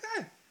fucking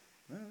guy.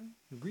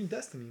 Alright. Green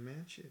Destiny,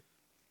 man. Shit.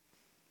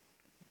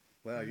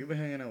 Wow, you've been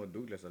hanging out with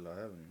Douglas a lot,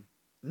 haven't you?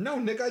 No,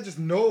 Nick, I just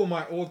know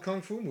my old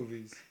kung fu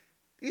movies.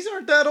 These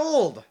aren't that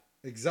old.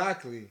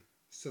 Exactly.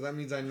 So that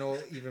means I know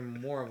even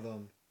more of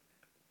them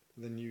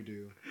than you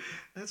do.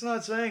 That's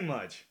not saying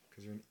much.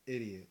 Because you're an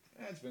idiot.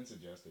 It's been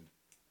suggested.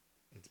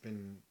 It's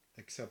been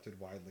accepted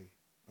widely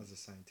as a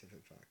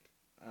scientific fact.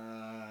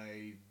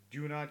 I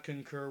do not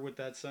concur with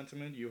that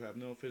sentiment. You have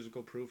no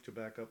physical proof to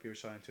back up your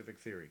scientific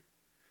theory.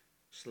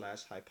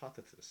 /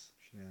 hypothesis.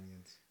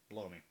 Shenanigans.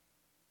 Blow me.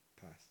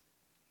 Pass.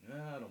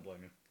 I don't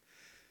blame you.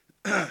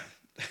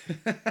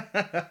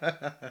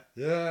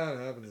 Yeah, it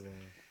happens a lot.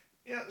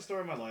 Yeah, the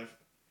story of my life.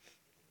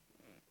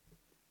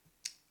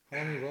 How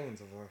long are you rolling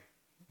so far?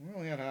 We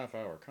only had a half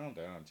hour. Calm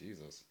down,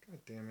 Jesus. God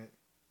damn it.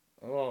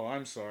 Oh,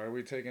 I'm sorry. Are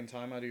we taking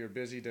time out of your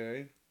busy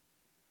day?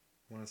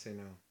 I want to say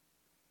no.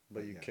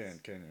 But you Yes.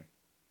 can't, can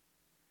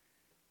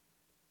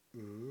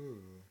you? Ooh.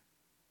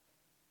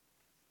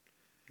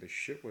 The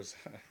shit was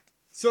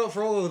So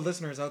for all of the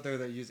listeners out there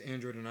that use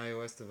Android and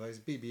iOS device,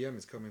 BBM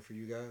is coming for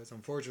you guys.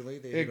 Unfortunately,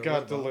 they hit It a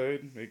got roadblock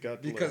delayed. It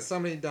got delayed. because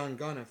somebody done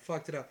gone and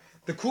fucked it up.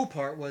 The cool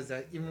part was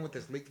that even with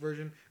this leaked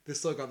version, this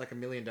still got like 1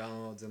 million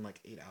downloads in like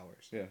 8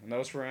 hours. Yeah, and that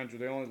was for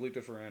Android. They only leaked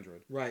it for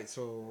Android. Right.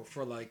 So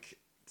for like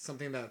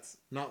something that's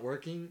not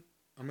working,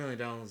 1 million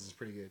downloads is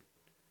pretty good.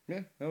 Yeah,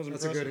 that was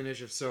That's impressive. a good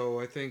initiative.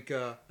 So I think,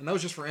 and that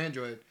was just for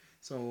Android.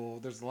 So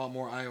there's a lot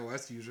more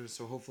iOS users.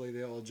 So hopefully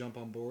they all jump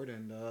on board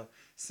and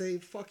say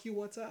 "fuck you,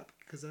 WhatsApp,"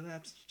 because that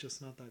app's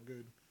just not that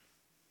good.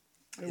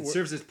 It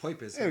serves its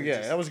purpose. Oh,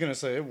 yeah, I was gonna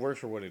say it works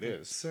for what it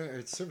is.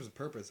 It serves a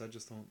purpose. I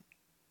just don't.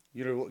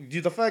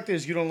 The fact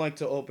is, you don't like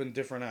to open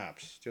different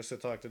apps just to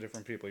talk to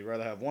different people. You'd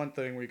rather have one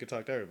thing where you could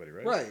talk to everybody,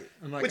 right? Right.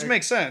 And like Which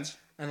makes sense.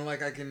 And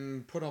like I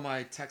can put all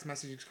my text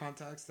message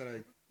contacts that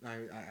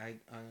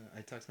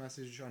I text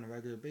message on a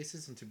regular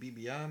basis into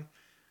BBM,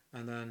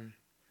 and then.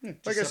 Yeah,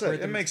 Just like I said, separate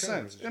it them makes into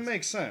sense. categories. It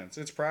makes sense.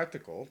 It's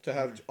practical to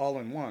have all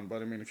in one,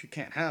 but I mean, if you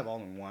can't have all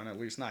in one, at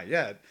least not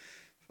yet,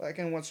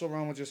 fucking what's so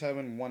wrong with just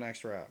having one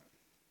extra app?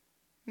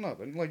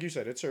 Nothing. Like you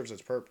said, it serves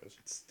its purpose.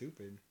 It's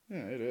stupid.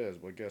 Yeah, it is.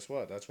 But guess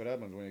what? That's what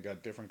happens when you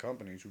got different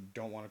companies who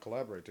don't want to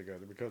collaborate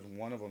together because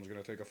one of them's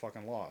going to take a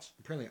fucking loss.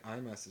 Apparently,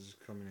 iMessage is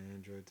coming to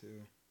Android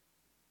too.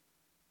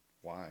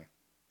 Why?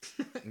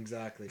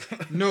 Exactly.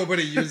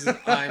 Nobody uses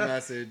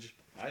iMessage.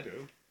 I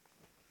do.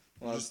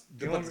 Well,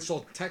 it's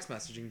all text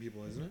messaging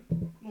people, isn't it?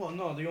 Well,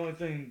 no, the only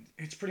thing,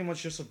 it's pretty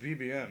much just a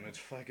BBM. It's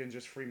fucking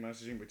just free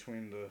messaging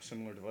between the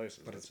similar devices.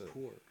 But That's it's it.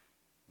 poor.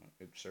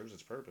 It serves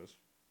its purpose.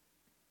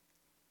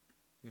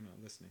 You're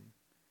not listening.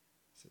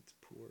 So it's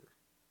poor.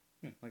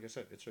 Yeah, like I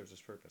said, it serves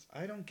its purpose.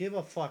 I don't give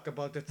a fuck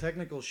about the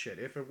technical shit.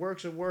 If it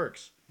works, it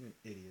works. You're an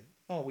idiot.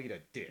 Oh, eat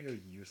a dick. You're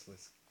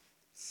useless.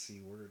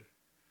 C word.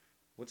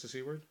 What's the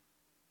C word?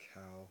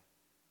 Cow.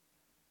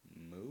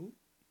 Moo?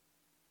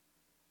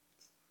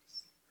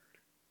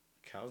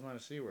 Cow's not a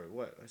C word.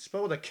 What? It's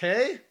spelled with a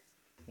K?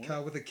 What?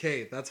 Cow with a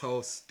K. That's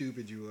how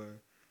stupid you are.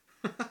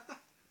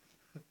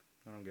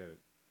 I don't get it.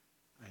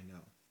 I know.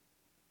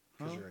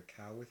 Because Huh? you're a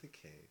cow with a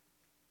K.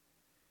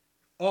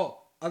 Oh,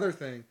 other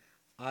thing.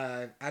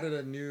 I've added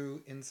a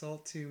new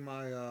insult to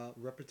my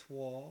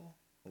repertoire.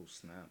 Oh,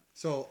 snap.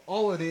 So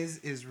all it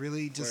is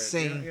really just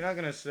Wait, saying. You're not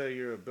going to say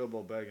you're a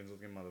Bilbo Baggins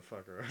looking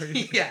motherfucker, are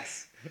you?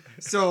 Yes.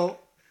 So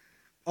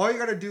all you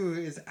gotta do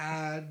is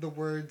add the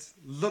words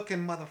 "looking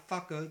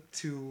motherfucker"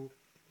 to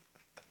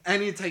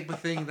any type of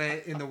thing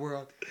that in the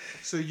world.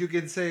 So you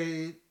can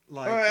say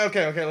like. All right,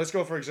 okay. Let's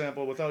go for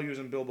example without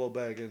using Bilbo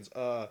Baggins.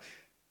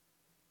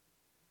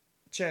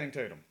 Channing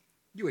Tatum.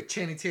 You a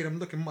Channing Tatum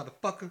looking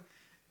motherfucker.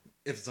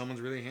 If someone's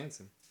really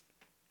handsome,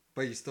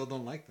 but you still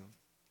don't like them.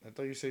 I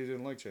thought you said you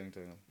didn't like Channing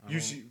Tatum. I You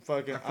don't- see,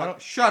 fucking.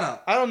 Shut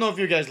up. I don't know if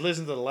you guys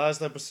listened to the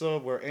last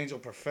episode where Angel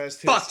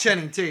professed Fuck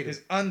Channing Tatum.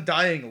 his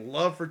undying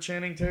love for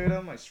Channing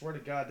Tatum. I swear to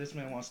God, this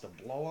man wants to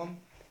blow him.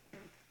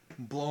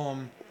 Blow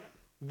him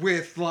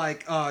with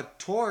like a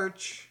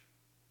torch.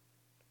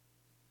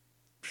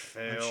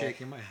 Fail. I'm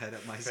shaking my head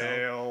at myself.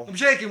 Fail. I'm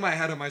shaking my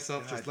head at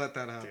myself. God Just let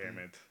that happen. Damn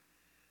it.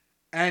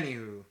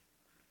 Anywho,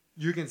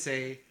 you can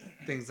say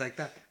things like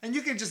that, and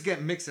you can just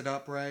mix it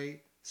up,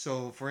 right?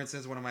 So, for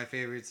instance, one of my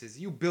favorites is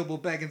 "you Bilbo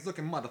Baggins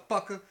looking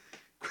motherfucker,"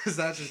 because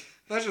that's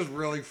just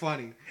really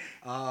funny.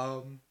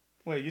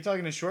 Wait, you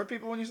talking to short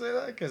people when you say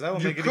that? Because that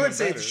would You make it could even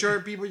say it better. to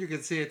short people. You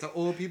can say it to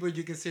old people.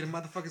 You can say to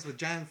motherfuckers with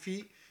giant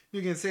feet.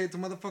 You can say it to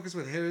motherfuckers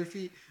with hairy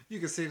feet. You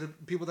can say it to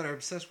people that are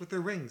obsessed with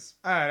their rings.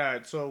 All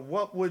right. So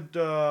what would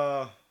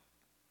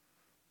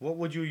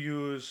you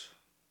use?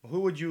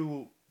 Who would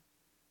you?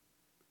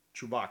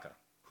 Chewbacca.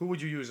 Who would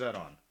you use that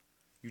on?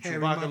 You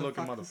Hairy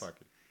Chewbacca-looking motherfuckers.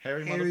 motherfucker.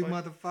 Hairy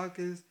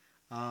Motherfuckers.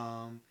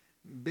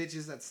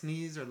 Bitches that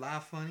sneeze or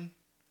laugh funny.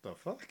 The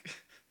fuck?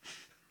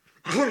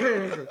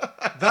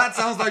 That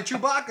sounds like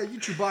Chewbacca. You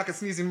Chewbacca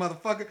sneezing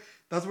motherfucker.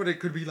 That's what it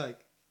could be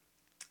like.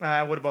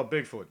 What about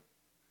Bigfoot?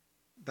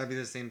 That'd be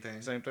the same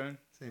thing. Same thing?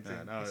 Same thing.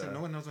 Yeah, Except no.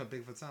 no one knows what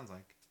Bigfoot sounds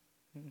like.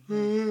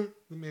 Mm-hmm.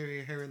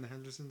 Maybe Harry and the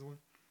Hendersons one.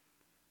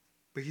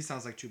 But he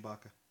sounds like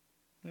Chewbacca.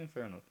 Yeah,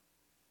 fair enough.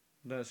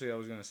 That's what I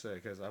was going to say,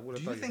 because I would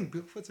have Do you thought... think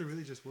Bigfoots are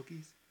really just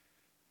Wookiees?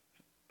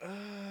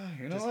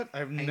 You know Just what?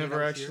 I've hanging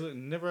never out here?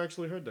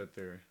 actually heard that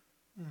theory.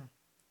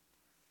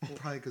 Well,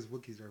 probably because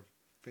Wookiees are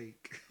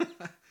fake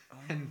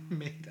and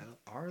made up.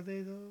 Are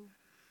they, though?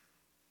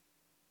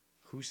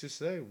 Who's to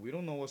say? We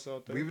don't know what's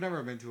out there. We've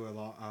never been to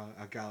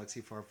a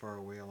galaxy far, far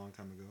away a long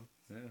time ago.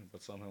 Yeah,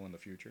 but somehow in the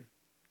future.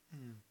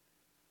 Hmm.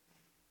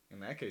 In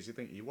that case, you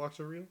think Ewoks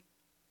are real?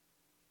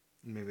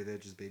 Maybe they're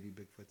just baby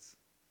Bigfoots.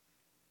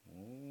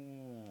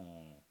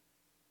 Oh.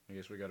 I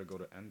guess we gotta go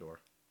to Endor.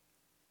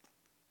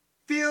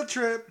 Field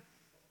trip!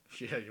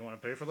 Yeah, you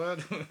want to pay for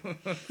that?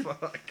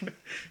 Fuck.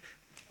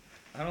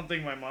 I don't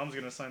think my mom's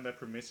gonna sign that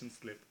permission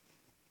slip.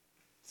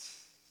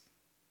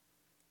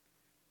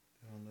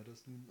 They don't let us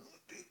do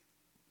nothing.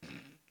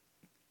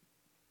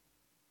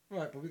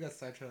 Right, but we got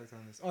sidetracked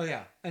on this. Oh,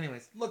 yeah.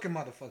 Anyways, look at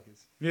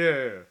motherfuckers.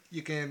 Yeah.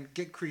 You can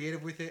get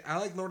creative with it. I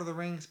like Lord of the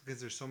Rings because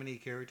there's so many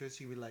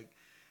characters. You be like,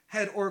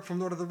 head orc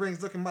from Lord of the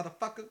Rings looking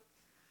motherfucker.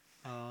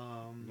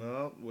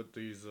 Well, with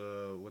these,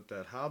 with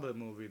that Hobbit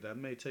movie, that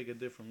may take a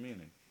different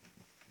meaning.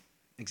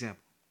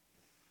 Example.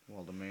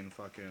 Well, the main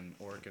fucking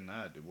orc in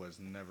that was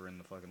never in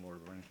the fucking Lord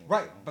of the Rings movie.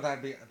 Right, so.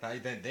 but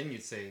then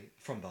you'd say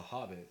from The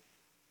Hobbit.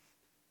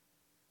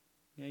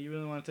 Yeah, you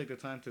really want to take the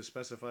time to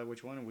specify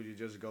which one, or would you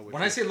just go with...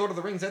 When I say Lord of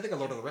the Rings, I think of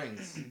Lord of the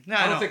Rings. No, I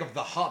I don't know. think of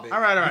The Hobbit.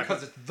 All right.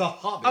 Because it's The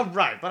Hobbit. Oh,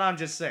 right, but I'm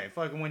just saying,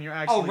 fucking when you're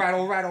actually...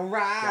 All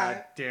right.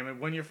 God damn it.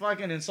 When you're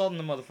fucking insulting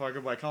the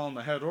motherfucker by calling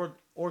the head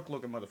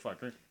orc-looking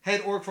motherfucker...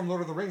 Head orc from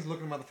Lord of the Rings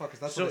looking motherfuckers.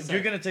 That's So what I said.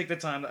 you're going to take the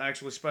time to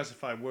actually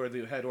specify where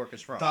the head orc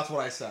is from. That's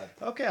what I said.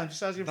 Okay, I'm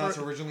just asking That's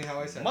for... originally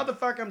how I said it.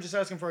 Motherfucker, I'm just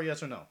asking for a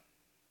yes or no.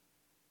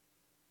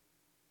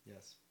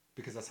 Yes,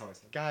 because that's how I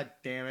said it. God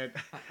damn it.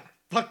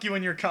 Fuck you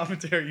and your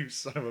commentary, you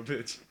son of a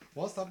bitch.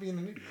 Well, stop being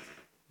an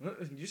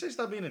idiot. Did you say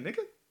stop being a nigga?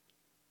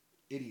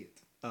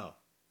 Idiot. Oh.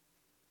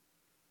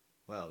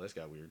 Wow, this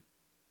got weird.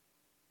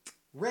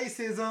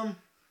 Racism.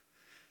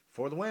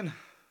 For the win.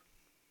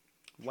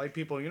 White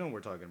people, you know what we're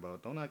talking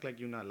about. Don't act like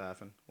you're not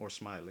laughing or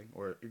smiling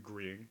or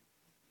agreeing.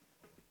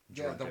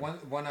 Yeah, the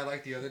Drunken. one I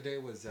liked the other day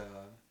was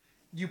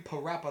you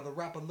Parappa the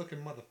rapper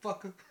looking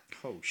motherfucker.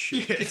 Oh,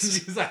 You can shit.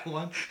 use that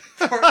one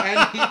for any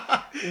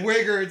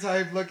Wigger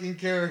type looking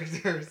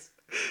characters.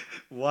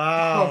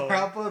 Wow.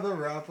 Parappa the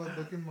rapper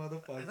looking I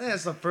motherfucker. think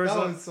that's the first That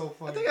one. was so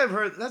funny. I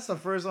think that's the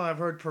first time I've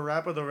heard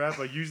Parappa the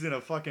Rapper used in a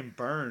fucking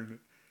burn.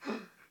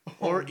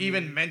 Or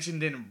even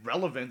mentioned in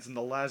relevance in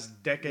the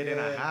last decade and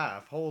a Yeah.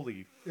 half.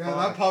 Holy Yeah, fuck.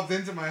 that popped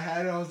into my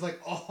head and I was like,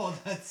 oh,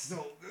 that's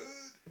so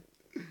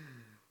good.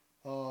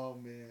 Oh,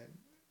 man.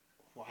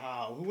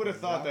 Wow, who would have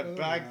thought that Parappa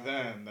the back Rapper.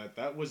 then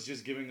that was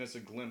just giving us a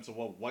glimpse of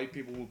what white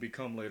people will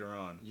become later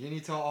on? You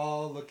need to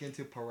all look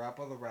into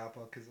Parappa the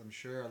Rapper because I'm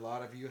sure a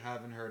lot of you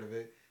haven't heard of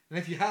it. And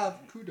if you have,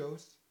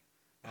 kudos.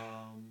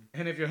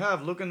 And if you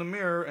have, look in the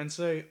mirror and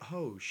say,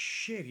 "Oh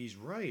shit, he's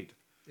right."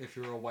 If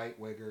you're a white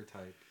Wigger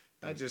type.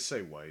 I just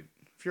say white.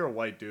 If you're a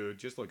white dude,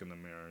 just look in the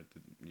mirror.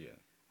 Yeah.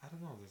 I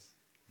don't know. There's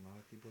a lot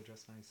of people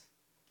dress nice.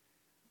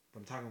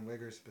 But I'm talking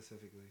Wiggers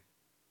specifically.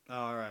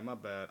 All right, my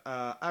bad.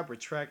 I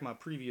retract my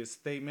previous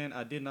statement.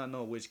 I did not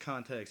know which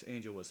context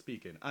Angel was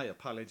speaking. I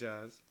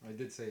apologize. I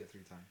did say it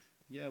 3 times.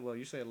 Yeah, well,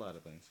 you say a lot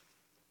of things.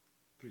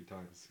 3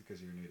 times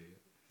because you're an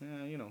idiot.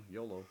 Yeah, you know,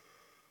 YOLO.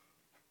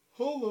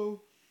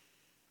 Holo.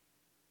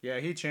 Yeah,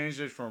 he changed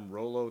it from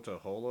Rolo to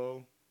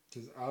Holo.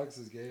 Because Alex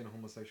is gay and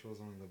homosexuals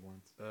only live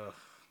once. Ugh,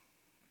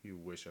 you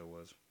wish I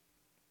was.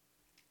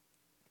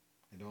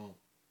 I don't.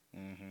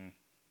 Mm-hmm.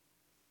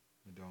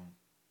 I don't.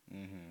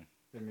 Mm-hmm.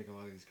 They make a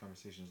lot of these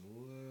conversations a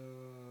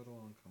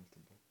little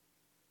uncomfortable.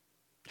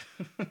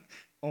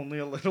 Only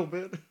a little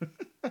bit?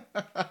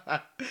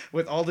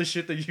 With all the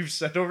shit that you've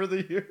said over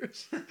the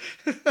years?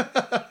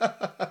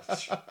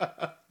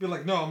 Be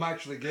like, no, I'm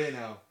actually gay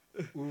now.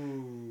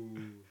 Ooh.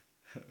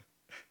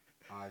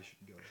 I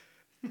should go.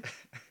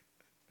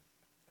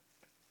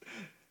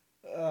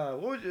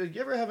 What would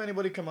you ever have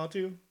anybody come out to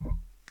you?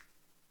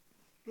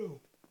 No.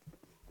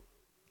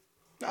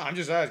 No, I'm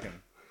just asking.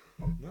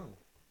 No.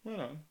 Why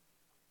not?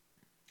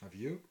 Have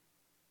you?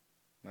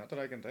 Not that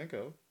I can think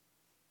of.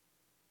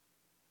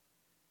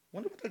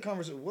 Wonder what that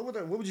conversation.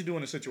 What would you do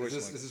in a situation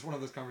Is like this one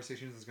of those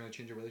conversations that's going to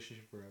change your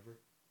relationship forever?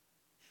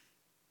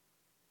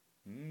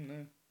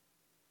 No.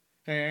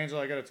 Hey, Angel,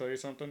 I gotta tell you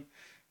something.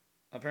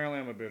 Apparently,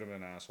 I'm a bit of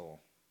an asshole.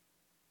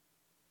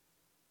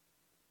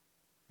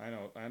 I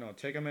know.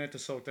 Take a minute to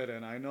soak that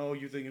in. I know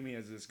you think of me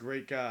as this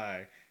great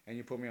guy, and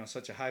you put me on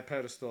such a high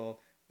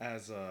pedestal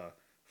as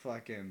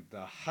fucking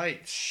the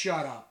height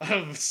Shut up.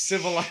 of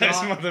civilized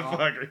Shut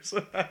motherfuckers.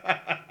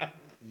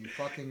 You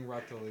fucking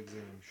rectal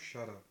exam.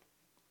 Shut up.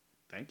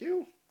 Thank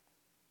you.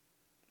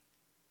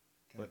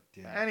 God But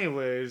damn.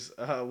 anyways,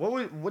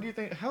 what do you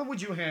think? How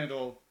would you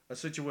handle a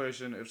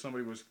situation if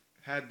somebody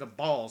had the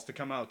balls to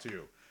come out to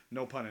you?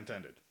 No pun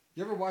intended.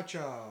 You ever watch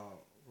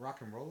Rock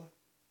and Roller?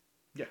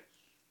 Yeah.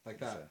 Like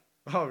that.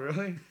 Oh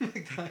really?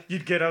 Like that.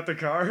 You'd get out the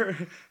car?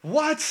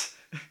 What?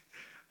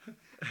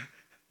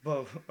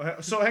 Well,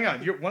 so hang on.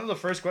 One of the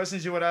first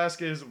questions you would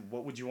ask is,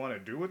 "What would you want to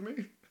do with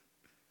me?"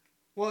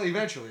 Well,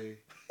 eventually.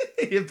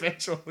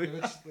 Eventually.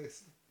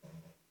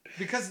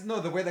 Because no,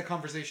 the way that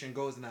conversation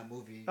goes in that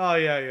movie. Oh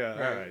yeah, yeah. Right,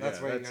 All right. that's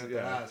yeah, where you have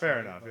to ask. Fair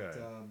right? enough. But,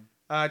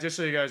 Yeah. Just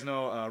so you guys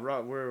know,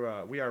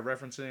 we are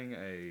referencing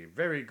a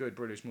very good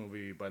British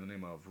movie by the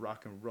name of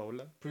Rock and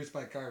Roller. produced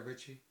by Guy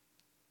Ritchie.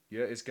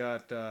 Yeah, it's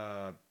got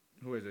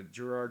who is it?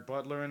 Gerard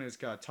Butler, and it's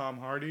got Tom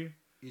Hardy.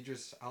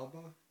 Idris Alba,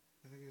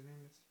 I think his name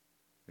is.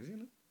 Is he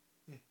in it?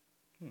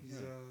 Yeah.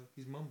 Oh,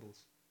 He's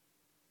Mumbles.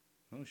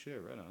 oh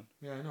shit! Right on.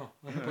 Yeah, I know.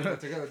 I put that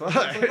together. It's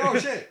like, oh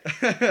shit!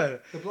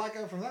 The black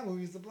guy from that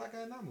movie is the black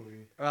guy in that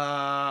movie.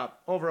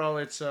 Overall,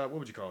 it's what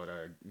would you call it?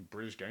 A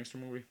British gangster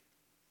movie?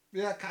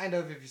 Yeah, kind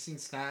of. If you've seen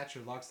Snatch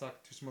or Lock,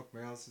 Stock, Two Smoke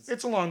Barrels,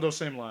 It's along those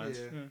same lines.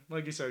 Yeah. Yeah.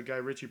 Like you said, Guy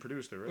Ritchie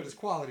produced it, right? but it's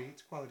quality.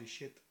 It's quality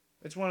shit.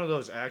 It's one of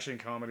those action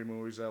comedy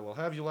movies that will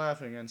have you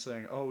laughing and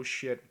saying, "Oh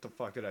shit, what the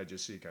fuck did I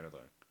just see?" kind of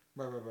thing.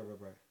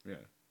 Right. Yeah.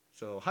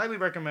 So highly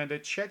recommend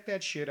it. Check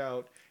that shit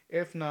out.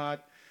 If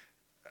not,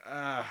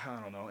 I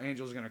don't know.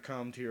 Angel's gonna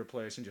come to your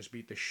place and just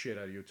beat the shit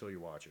out of you till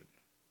you watch it,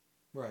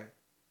 Right.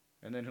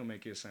 and then he'll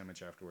make you a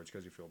sandwich afterwards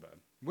because you feel bad.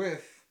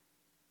 With,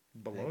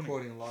 and Baloney.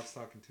 quoting Lock,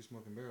 Stock, and Two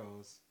Smoking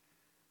Barrels,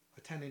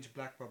 a 10-inch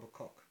black rubber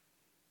cock,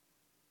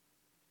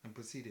 and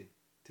proceeded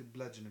to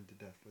bludgeon him to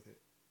death with it.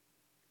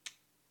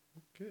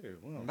 Okay.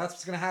 Well, And that's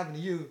what's gonna happen to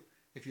you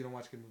if you don't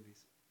watch good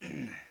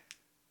movies.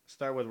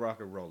 start with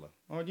Rock and Roller,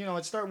 or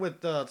let's start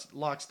with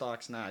Lock,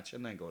 Stock, Snatch,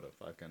 and then go to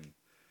fucking,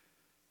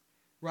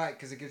 Right,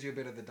 because it gives you a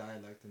bit of the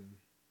dialect,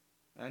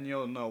 and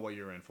you'll know what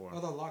you're in for.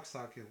 although Lock,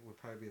 Stock would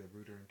probably be the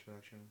ruder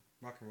introduction.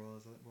 Rock and Roll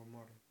is a little more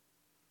modern.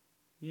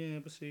 Yeah,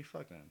 but see,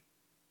 fuck that.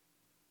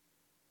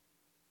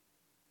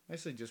 I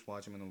say just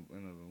watch him in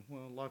the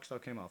well, Lock,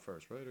 Stock came out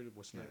first, right? Or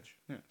was Snatch?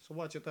 Yeah. So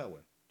watch it that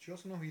way. Did you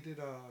also know he did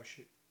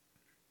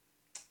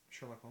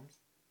Sherlock Holmes?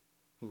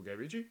 Who, Guy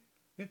Ritchie?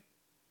 Yeah.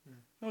 Yeah.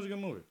 That was a good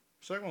movie.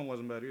 Second one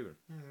wasn't bad either.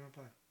 Yeah, they're not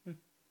bad. Yeah.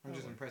 I'm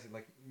just Oh, impressed.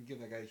 Like, you give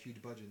that guy a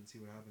huge budget and see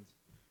what happens.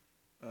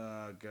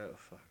 Guy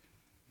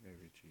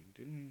Ritchie,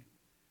 didn't he?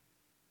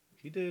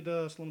 He did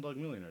Slumdog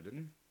Millionaire, didn't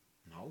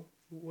he? No,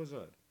 Who was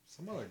that?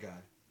 some other guy.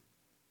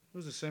 It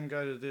was the same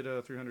guy that did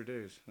 300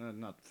 Days. Never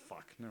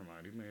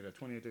mind. He made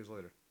 28 Days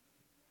Later.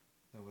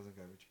 That wasn't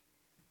Guy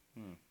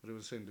Ritchie. But it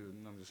was the same dude.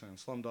 I'm just saying,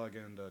 Slumdog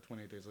and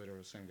 28 Days Later were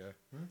the same guy.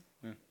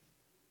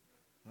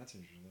 That's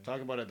interesting.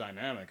 Talk about a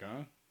dynamic,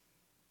 huh?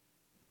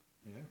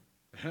 Yeah.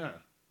 Yeah.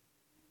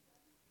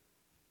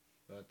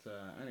 But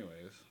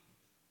anyways,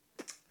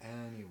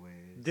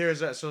 there's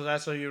that. So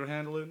that's how you would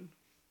handle it.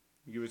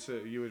 You would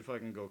say you would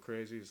fucking go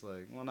crazy. It's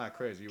like, well, not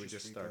crazy. You would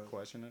just freak start out.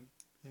 questioning.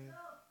 Yeah.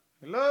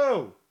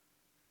 Hello.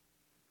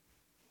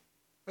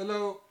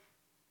 Hello.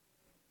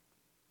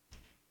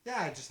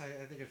 Yeah, I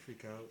think I'd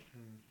freak out.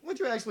 Would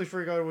you actually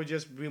freak out, or would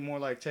just be more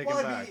like taken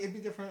Well, back? it'd be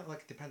different.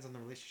 Like, it depends on the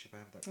relationship I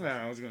have with that person.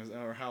 Yeah, I was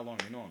gonna. Or how long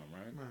you known him,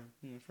 right? Right.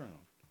 Yeah, fair enough.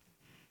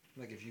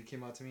 Like, if you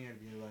came out to me, I'd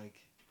be like,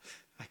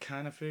 I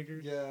kind of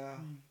figured. yeah.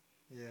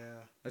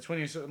 That's when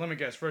you. So, let me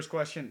guess. First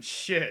question.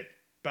 Shit.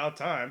 About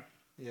time.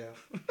 Yeah.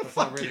 That's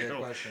Fuck not really you. a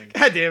question.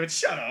 God damn it!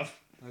 Shut up.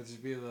 I'd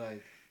just be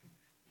like,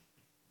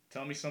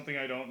 Tell me something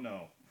I don't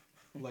know.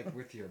 like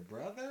with your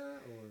brother?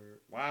 Or.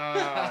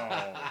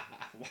 Wow.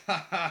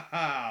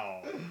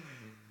 Wow.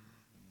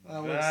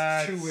 That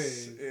works two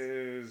ways.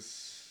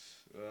 Is.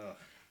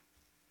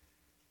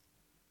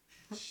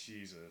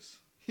 Jesus.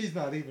 He's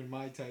not even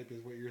my type,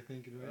 is what you're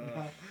thinking right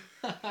now.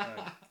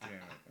 God damn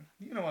it.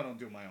 You know I don't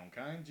do my own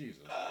kind.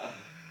 Jesus.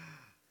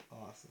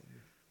 Awesome.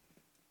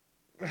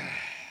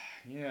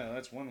 Yeah,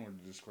 that's one word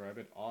to describe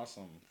it.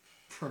 Awesome.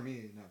 For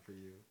me, not for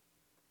you.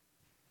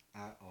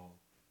 At all.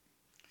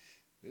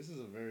 This is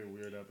a very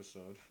weird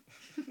episode.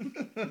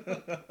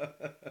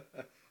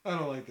 I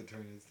don't like the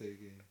turn it's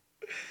taking.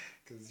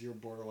 Because you're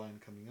borderline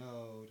coming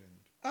out and...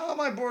 Oh,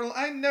 my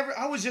borderline.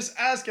 I was just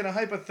asking a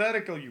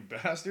hypothetical, you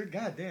bastard.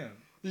 God damn.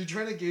 You're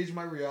trying to gauge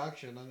my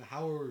reaction on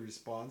how I would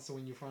respond, so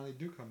when you finally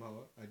do come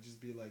out, I'd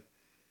just be like...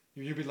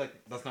 You'd be like,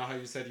 that's not how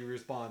you said you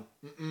respond.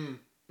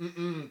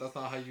 That's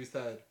not how you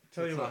said.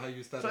 Tell you how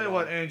you said Tell it you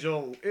what, all.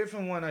 Angel, if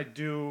and when I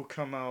do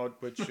come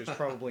out, which is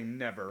probably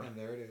never. And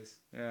there it is.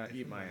 Yeah, If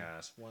eat and my when.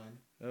 ass. When.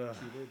 Ugh,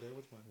 Keyword there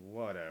was when.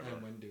 whatever.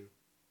 And when do.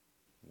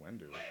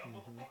 Windu.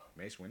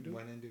 Mace Windu?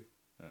 When and do.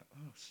 Oh,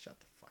 shut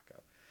the fuck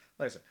up.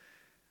 Listen,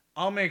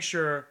 I'll make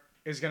sure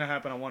it's going to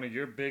happen on one of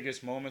your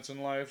biggest moments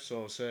in life.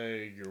 So,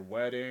 say your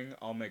wedding,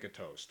 I'll make a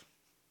toast.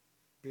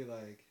 Be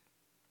like,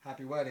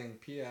 happy wedding,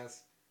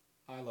 P.S.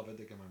 I love a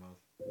dick in my mouth.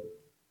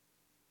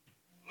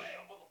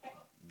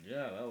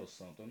 Yeah, that was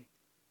something.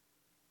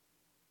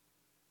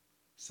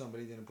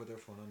 Somebody didn't put their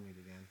phone on mute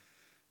again.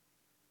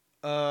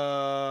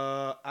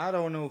 I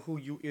don't know who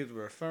you is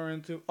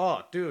referring to.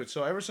 Oh, dude.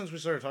 So ever since we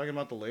started talking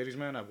about the ladies,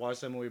 man, I've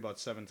watched that movie about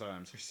 7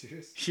 times. Are you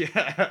serious?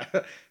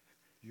 Yeah.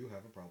 You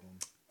have a problem.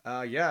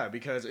 Yeah,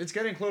 because it's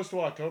getting close to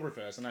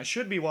Oktoberfest, and I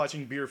should be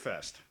watching Beer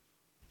Fest.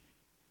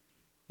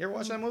 You ever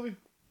watch that movie?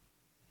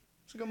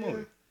 It's a good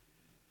movie.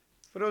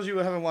 For those of you who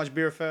haven't watched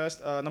Beer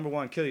Fest, number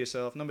one, kill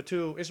yourself. Number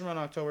two, it's around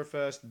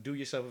Oktoberfest. Do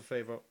yourself a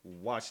favor,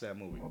 watch that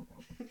movie.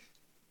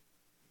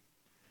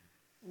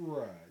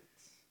 Right.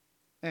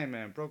 Hey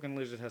man, Broken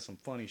Lizard has some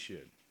funny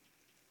shit.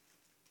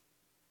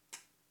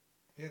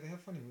 Yeah, they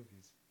have funny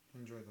movies. I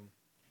enjoy them.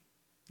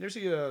 You ever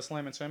see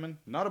Slam and Salmon?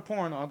 Not a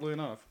porn, oddly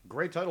enough.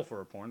 Great title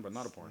for a porn, but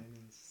not a porn. Slam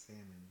and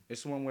Salmon.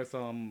 It's the one with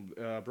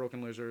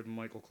Broken Lizard and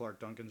Michael Clark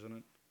Duncan's in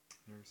it.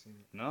 Never seen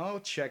it. No,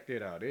 check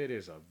it out. It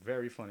is a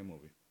very funny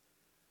movie.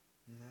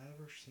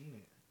 Never seen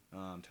it.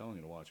 I'm telling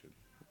you to watch it.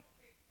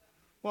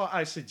 Well,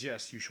 I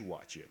suggest you should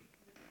watch it.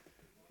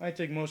 I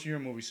take most of your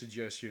movie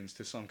suggestions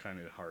to some kind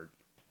of heart.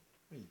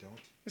 No, you don't.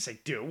 Yes, I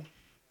do.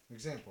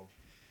 Example.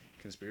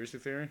 Conspiracy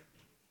Theory?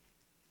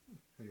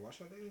 Have you watched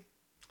that lately?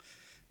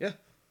 Yeah.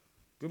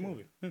 Good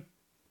movie.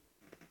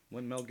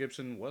 When Mel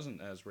Gibson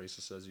wasn't as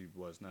racist as he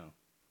was now.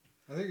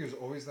 I think he was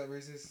always that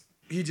racist.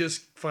 He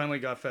just finally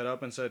got fed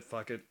up and said,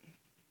 fuck it.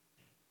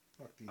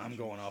 Fuck these. I'm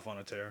going off on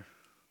a tear.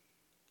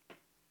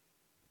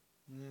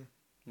 Yeah.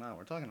 Wow,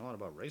 we're talking a lot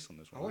about race on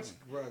this I one.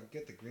 watched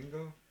Get the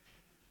Gringo.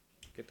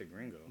 Get the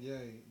Gringo. Yeah,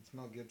 it's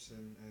Mel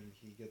Gibson, and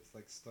he gets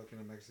like stuck in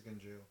a Mexican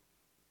jail.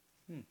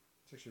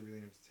 It's actually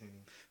really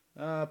entertaining.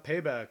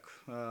 Payback.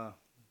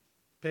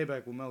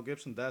 Payback with Mel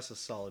Gibson. That's a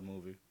solid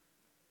movie.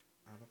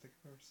 I don't think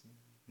I've ever seen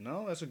it.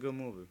 No, that's a good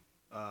movie.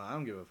 I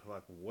don't give a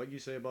fuck what you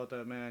say about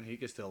that man. He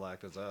can still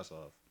act his ass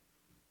off.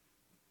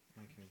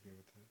 I can't agree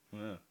with that.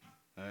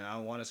 Yeah. And I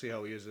want to see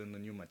how he is in the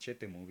new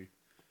Machete movie.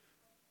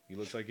 He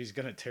looks like he's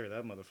gonna tear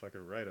that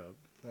motherfucker right up.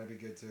 That'd be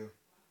good too.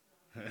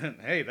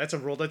 Hey, that's a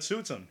role that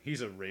suits him.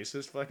 He's a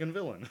racist fucking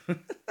villain.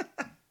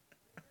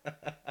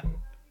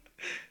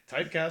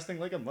 Typecasting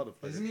like a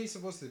motherfucker. Isn't he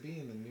supposed to be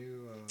in the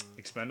new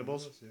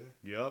Expendables?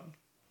 Yeah.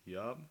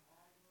 Yup.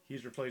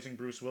 He's replacing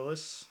Bruce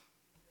Willis.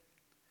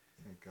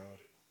 Thank God.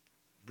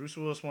 Bruce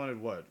Willis wanted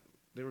what?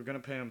 They were gonna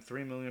pay him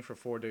 $3 million for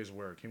 4 days'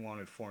 work. He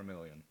wanted $4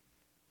 million.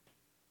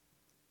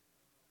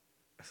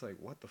 It's like,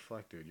 what the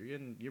fuck, dude?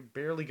 You're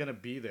barely gonna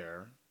be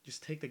there.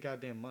 Just take the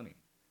goddamn money.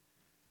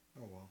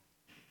 Oh well.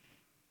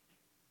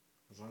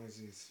 As long as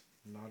he's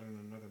not in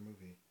another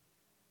movie.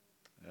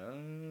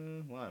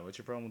 Why? What's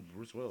your problem with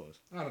Bruce Willis?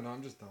 I don't know.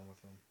 I'm just done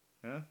with him.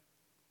 Yeah?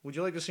 Would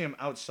you like to see him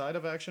outside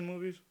of action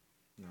movies?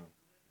 No.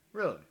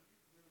 Really?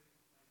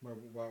 What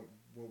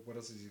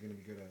else is he gonna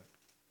be good at?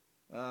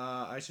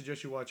 I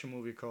suggest you watch a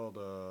movie called,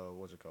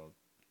 what's it called?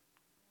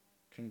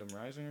 Kingdom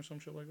Rising or some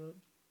shit like that?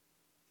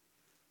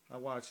 I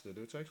watched it.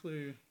 It's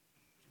actually,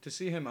 to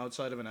see him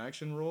outside of an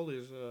action role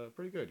is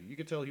pretty good. You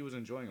could tell he was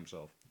enjoying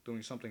himself,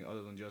 doing something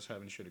other than just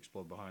having shit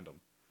explode behind him.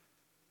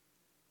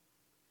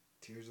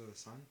 Tears of the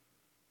Sun?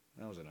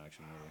 That was an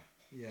action movie.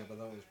 Yeah, but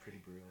that was pretty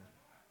brutal.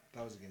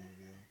 That was a good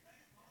movie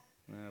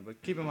though. Yeah,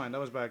 but keep in mind,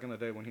 that was back in the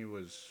day when he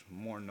was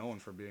more known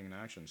for being an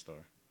action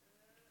star.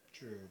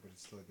 True, but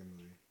it's still a good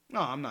movie.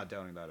 No, I'm not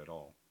doubting that at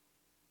all.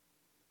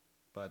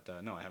 But,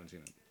 no, I haven't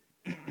seen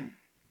it.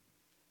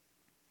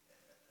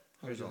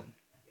 Here's all.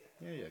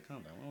 Yeah,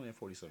 calm down. We're only at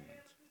 47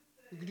 minutes.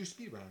 We could do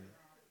speed round.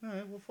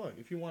 Alright, well, fuck.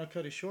 If you want to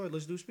cut it short,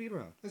 let's do speed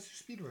round. Let's do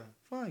speed round.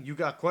 Fine. You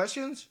got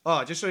questions?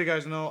 Oh, just so you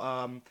guys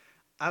know,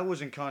 I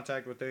was in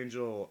contact with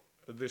Angel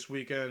this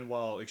weekend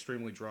while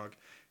extremely drunk,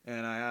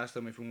 and I asked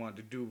him if we wanted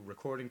to do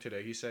recording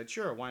today. He said,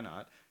 sure, why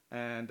not?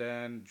 And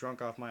then,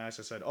 drunk off my ass,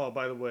 I said, oh,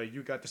 by the way,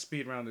 you got the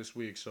speed round this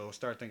week, so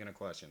start thinking of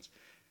questions.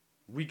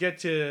 We get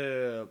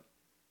to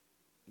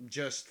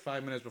just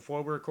 5 minutes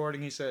before we're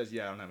recording, he says,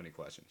 yeah, I don't have any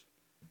questions.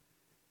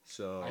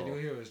 So I knew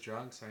he was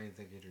drunk, so I didn't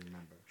think he'd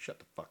remember. Shut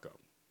the fuck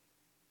up.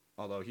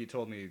 Although he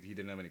told me he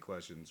didn't have any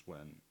questions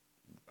when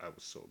I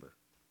was sober.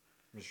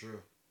 It's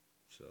true.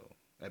 So,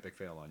 epic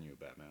fail on you,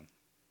 Batman.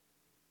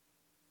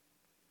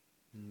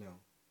 No.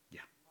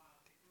 Yeah.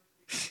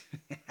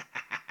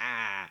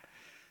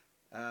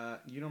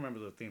 You don't remember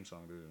the theme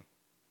song, do you?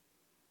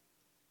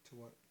 To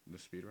what? The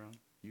speed round?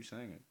 You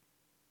sang it.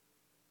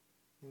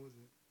 What was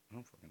it? I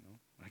don't fucking know.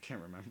 I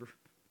can't remember.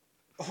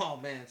 Oh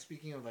man!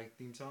 Speaking of like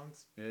theme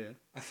songs, Yeah.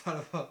 I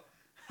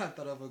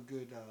thought of a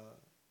good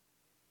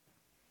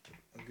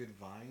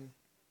Vine.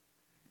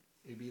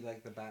 It'd be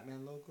like the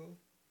Batman logo.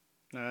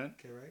 Alright.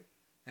 Okay, right?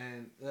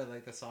 And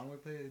like the song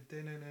would play.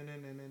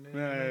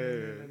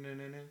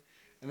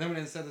 And then when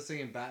instead of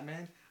singing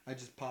Batman, I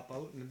just pop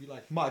out and it'd be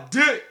like my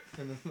dick,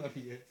 and then that'd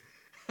be it.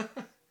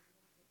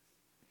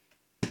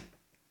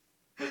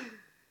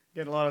 You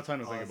had a lot of time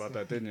to think about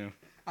that, didn't you?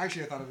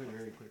 Actually, I thought of it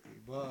very quickly,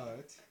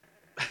 but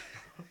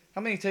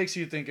How many takes do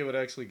you think it would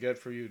actually get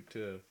for you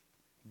to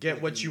get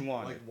like what you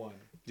wanted? Like one.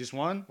 Just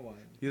one? One.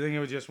 You think it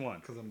was just one?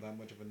 Because I'm that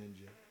much of a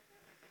ninja.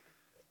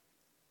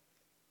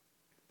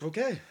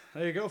 Okay,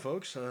 there you go,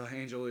 folks.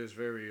 Angel is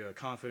very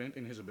confident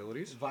in his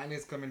abilities. Vine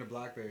is coming to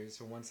BlackBerry,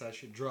 so once that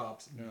shit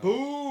drops,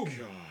 Oh, boom!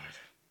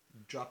 God.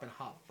 dropping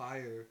hot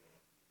fire.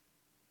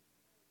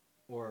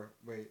 Or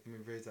wait, let me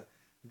rephrase that.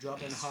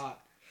 Dropping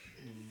hot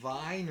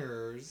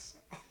viners.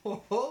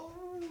 Oh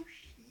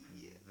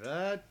shit!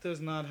 That does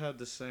not have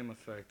the same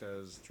effect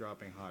as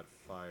dropping hot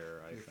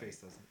fire. I Your think. face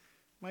doesn't.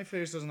 My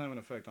face doesn't have an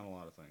effect on a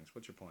lot of things.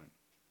 What's your point?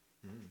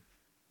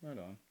 Right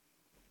on.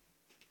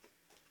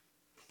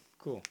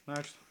 Cool.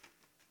 Next.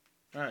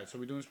 All right. So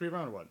we doing speed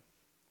round or what?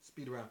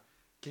 Speed around.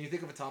 Can you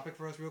think of a topic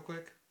for us real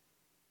quick?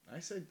 I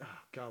said, oh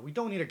god, we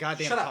don't need a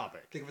goddamn Shut up.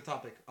 topic. Think of a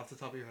topic off the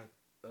top of your head.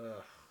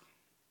 Ugh.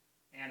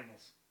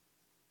 Animals.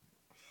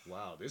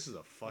 Wow, this is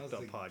a fucked up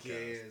That's the podcast.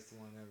 gayest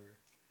one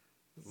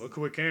ever. Look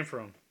who it came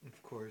from.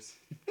 Of course.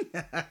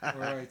 All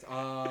right.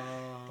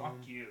 Fuck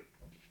you.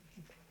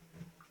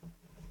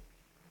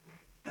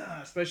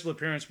 Special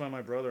appearance by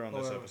my brother on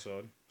this Oh,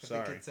 episode. I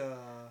Sorry. think it's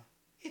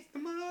the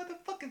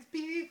motherfucking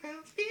speed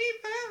round,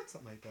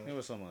 something like that. It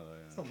was something like that.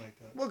 Yeah. Something like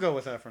that. We'll go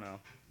with that for now.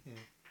 Yeah.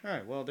 All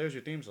right. Well, there's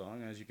your theme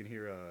song. As you can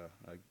hear, a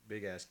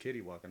big ass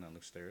kitty walking down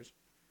the stairs.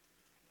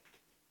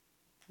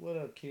 What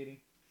up,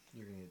 kitty?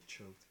 You're gonna get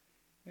choked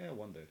Yeah,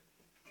 one day.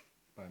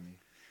 by me.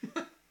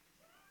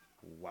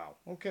 Wow.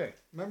 Okay.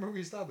 Remember we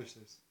established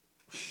this.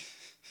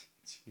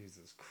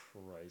 Jesus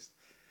Christ.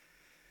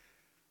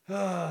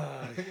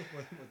 Ah. That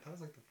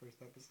was like the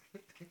first episode, I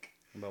think.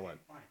 About what?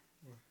 Fine.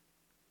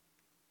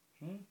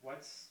 Hmm?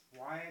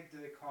 Why do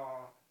they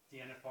call the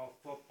NFL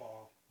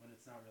football when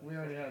it's not really We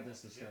already football? had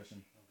this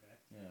discussion. Okay.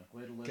 Yeah.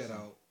 Way to listen. Get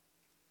out.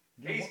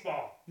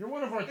 Baseball. You're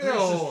one of our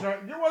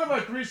Ew. You're one of our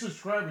 3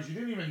 subscribers. You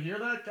didn't even hear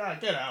that? God,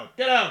 get out.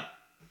 Get out.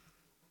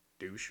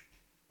 Douche.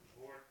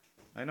 Or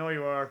I know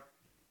you are.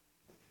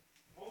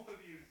 both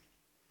of you.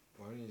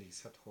 Why don't you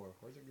accept whore?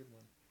 Whore's a good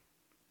one.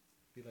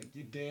 Be like,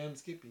 you damn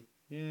Skippy.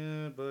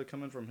 Yeah, but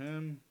coming from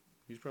him,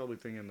 he's probably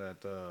thinking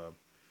that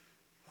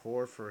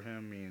whore for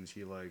him means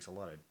he likes a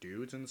lot of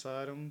dudes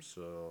inside him,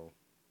 so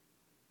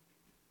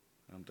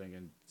I'm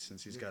thinking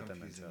since he's You're got that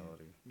confusing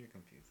mentality. You're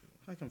confused.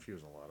 I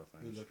confuse a lot of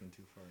You're things. looking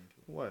too far into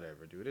it.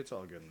 Whatever, dude. It's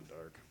all good in the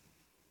dark.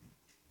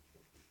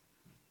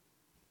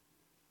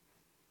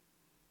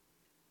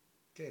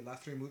 Okay,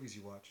 last 3 movies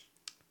you watched.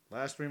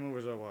 Last 3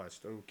 movies I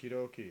watched. Okie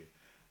dokie.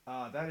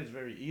 That is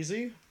very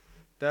easy.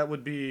 That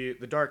would be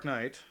The Dark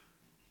Knight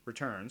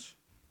Returns,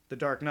 The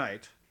Dark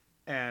Knight,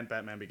 and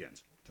Batman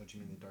Begins. Don't you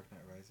mean The Dark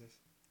Knight Rises?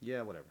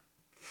 Yeah, whatever.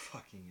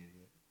 Fucking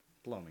idiot.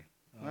 Blow me.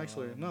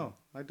 Actually, no.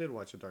 I did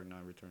watch The Dark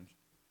Knight Returns.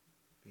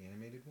 The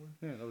animated one?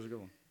 Yeah, that was a good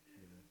one.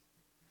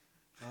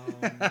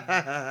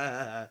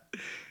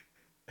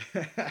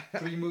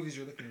 3 movies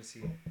you're looking to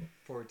see.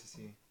 Forward to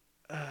see.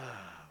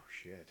 Oh,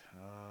 shit.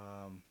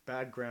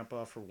 Bad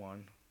Grandpa for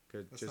one.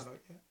 That's not out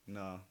yet?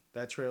 No,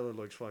 that trailer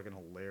looks fucking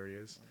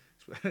hilarious.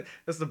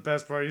 That's the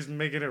best part. He's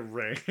making it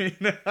rain.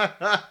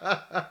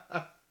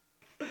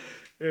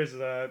 Here's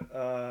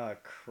that.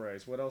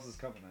 Christ. What else is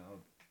coming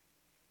out?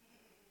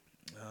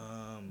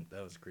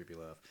 That was a creepy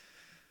laugh.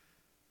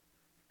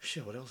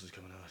 Shit, what else is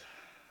coming out?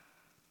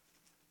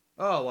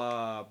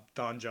 Oh,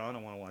 Don John. I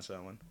want to watch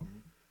that one.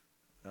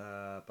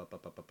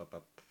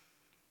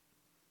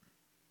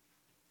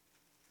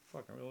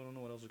 Fuck, I really don't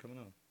know what else is coming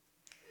out.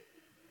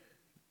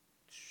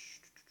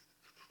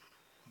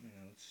 Yeah,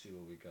 let's see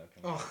what we got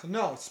coming out. Oh,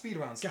 no. Speed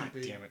round, God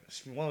stupid. damn it.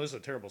 Well, this is a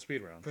terrible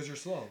speed round. Because you're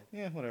slow.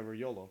 Yeah, whatever.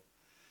 YOLO.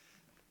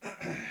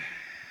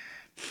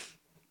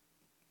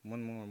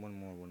 One more.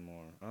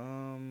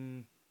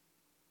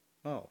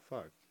 Oh,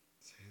 fuck.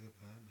 Say the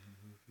Batman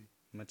movie.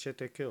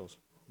 Machete Kills.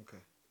 Okay.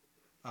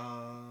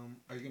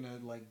 Are you gonna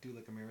do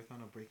a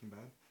marathon of Breaking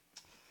Bad?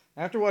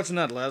 After watching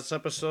that last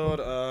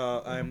episode,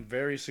 I'm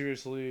very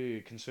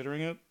seriously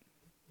considering it.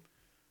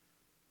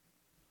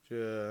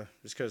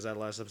 Just because that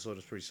last episode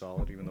is pretty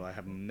solid, even though I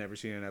have never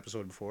seen an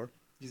episode before.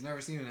 He's never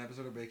seen an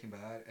episode of Breaking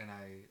Bad, and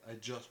I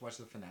just watched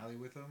the finale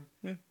with him.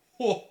 Yeah.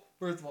 Whoa!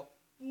 First of all,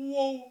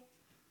 whoa!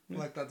 Yeah.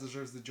 Like that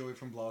deserves the Joey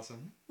from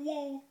Blossom.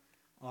 Whoa!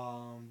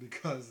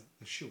 Because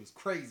the shit was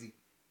crazy.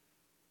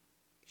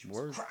 She was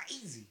Word.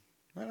 crazy.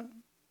 Right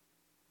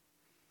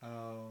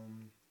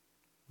Um,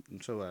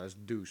 So that's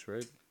Deuce,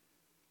 right?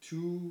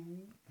 2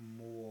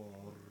 more.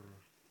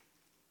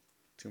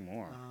 2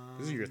 more.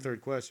 This is your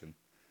 3rd question.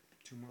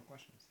 2 more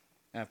questions.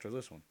 After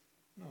this one.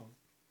 No,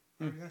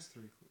 I already asked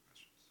 3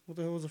 questions. What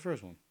the hell was the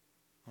first one?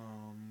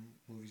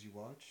 Movies you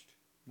watched,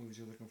 movies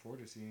you're looking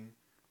forward to seeing.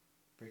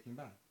 Breaking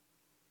Bad.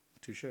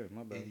 Touche,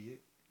 my bad.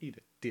 Idiot. Eat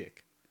it,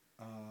 dick.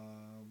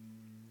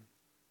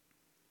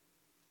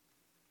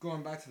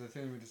 Going back to the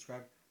thing we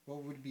described,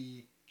 what would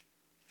be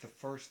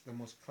the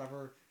most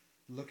clever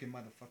looking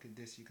motherfucking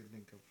diss you could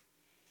think of?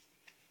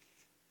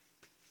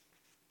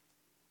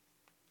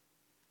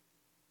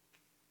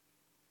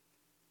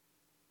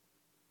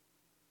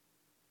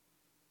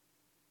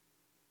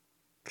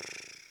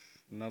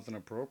 Nothing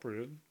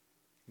appropriate.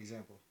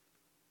 Example.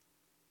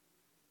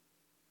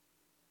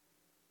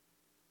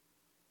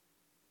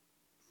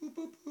 Boop,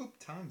 boop, boop.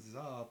 Time's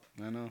up.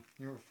 I know.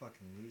 You're a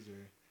fucking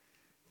loser.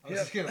 I was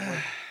just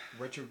gonna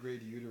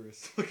retrograde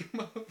uterus. Look at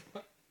my.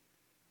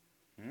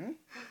 Hmm?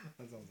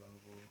 That sounds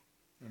awful.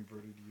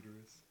 Inverted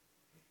uterus.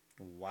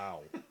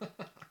 Wow.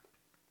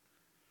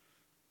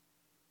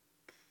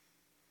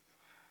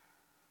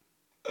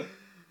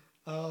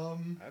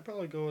 I'd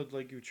probably go with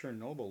like you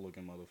Chernobyl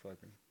looking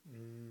motherfucker.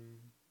 mm,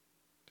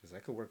 Because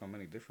that could work on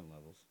many different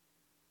levels.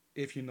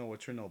 If you know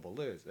what Chernobyl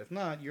is. If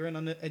not, you're an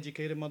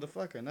uneducated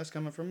motherfucker, and that's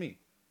coming from me.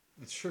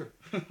 it's true.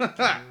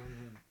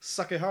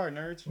 Suck it hard,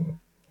 nerds. Blah,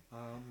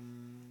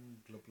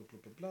 blah, blah,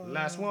 blah, blah.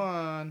 Last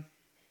one.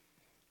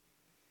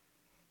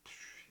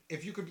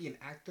 If you could be an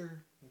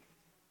actor,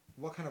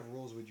 what kind of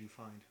roles would you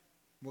find?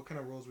 What kind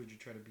of roles would you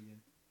try to be in?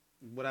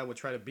 What I would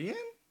try to be in?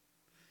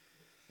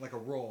 Like a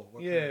role.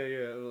 What Yeah, kind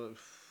yeah.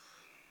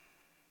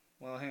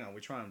 Well, hang on.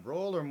 We trying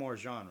role or more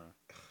genre?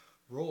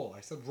 role.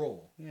 I said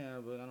role. Yeah,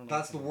 but I don't know.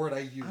 That's the word I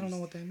use. I don't know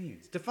what that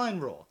means. Define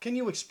role. Can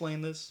you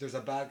explain this? There's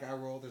a bad guy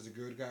role. There's a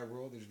good guy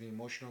role. There's the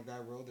emotional guy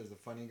role. There's the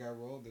funny guy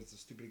role. There's the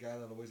stupid guy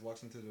that always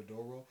walks into the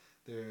door role.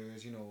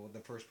 There's, the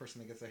first person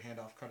that gets their hand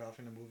off cut off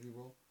in a movie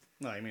role.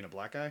 No, you mean a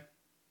black guy?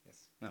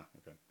 Yes. No,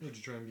 okay. Would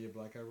you try and be a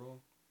black guy role?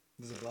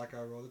 There's a black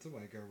guy role. There's a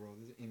white guy role.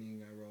 There's an Indian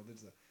guy role.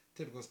 There's a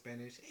typical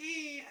Spanish,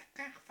 hey, I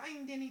can't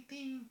find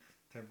anything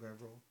type guy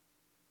role.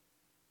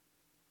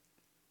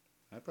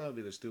 I'd probably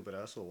be the stupid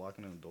asshole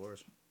walking in the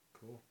doors.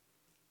 Cool.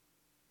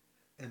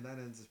 And that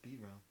ends the speed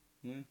round.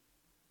 Yeah.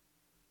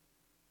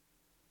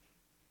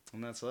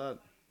 And that's that.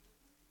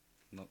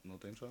 No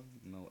theme song?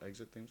 No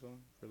exit theme song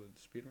for the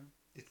speed round?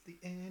 It's the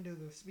end of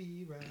the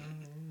speed round.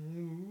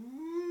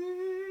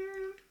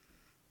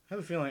 I have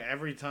a feeling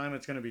every time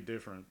it's going to be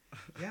different.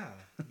 Yeah,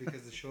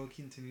 because the show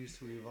continues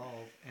to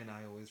evolve, and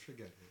I always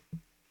forget it.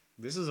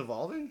 This is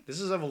evolving? This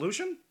is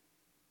evolution?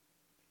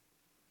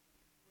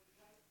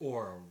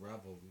 Or a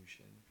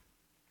revolution.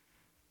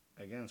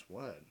 Against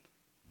what?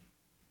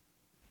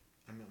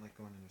 I meant like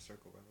going in a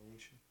circle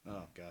revolution.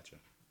 Oh, gotcha.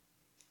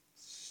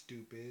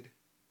 Stupid.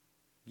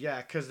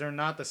 Yeah, because they're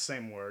not the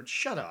same word.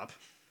 Shut up.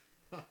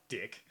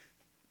 Dick.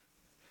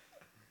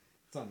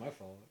 It's not my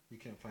fault. You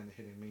can't find the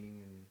hidden meaning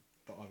in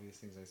the obvious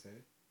things I say.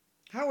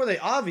 How are they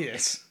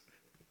obvious?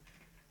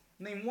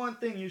 Name one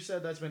thing you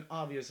said that's been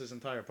obvious this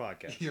entire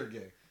podcast. You're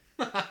gay.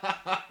 Oh,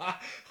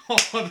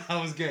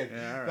 that was good.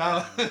 Yeah, all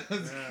right. That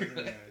was Yeah,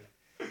 good.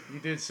 yeah. You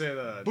did say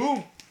that.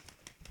 Boom.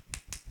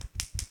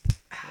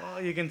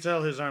 Well, you can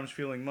tell his arm's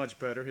feeling much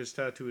better. His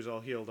tattoo is all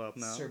healed up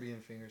now.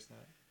 Serbian finger snap.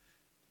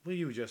 Will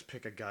you just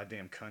pick a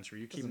goddamn country?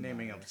 You keep Doesn't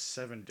naming matter. up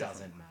 7 different.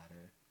 Doesn't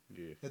matter.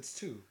 Yeah. It's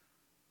two.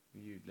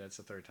 That's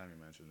the third time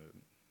you mentioned it.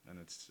 And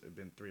it's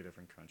been 3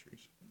 different countries.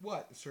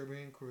 What?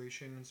 Serbian,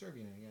 Croatian, and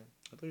Serbian again.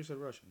 I thought you said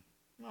Russian.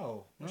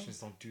 No, No? Russians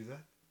don't do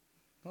that.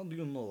 How do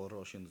you know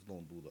Russians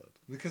don't do that?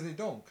 Because they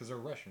don't, because they're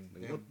Russian.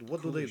 They have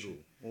What do cooler they do?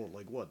 shit. Oh,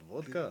 like what?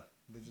 Vodka?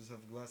 They just have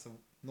a glass of...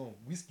 No,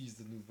 whiskey's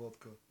the new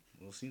vodka.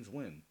 Well, since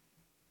when?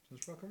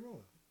 Since rock and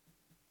roll.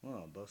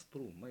 Ah, that's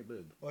true. My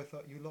bad. I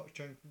thought you lot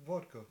drank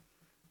vodka.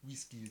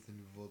 Whiskey is the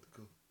new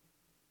vodka.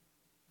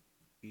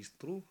 It's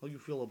true? How you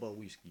feel about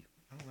whiskey?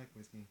 I don't like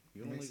whiskey.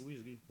 You It don't makes like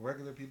whiskey?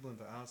 regular people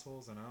into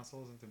assholes and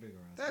assholes into bigger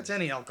assholes. That's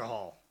any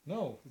alcohol.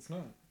 No, it's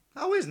not.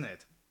 How isn't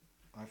it?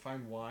 I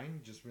find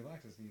wine just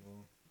relaxes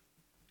people.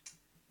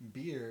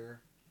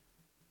 Beer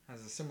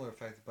has a similar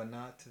effect, but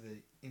not to the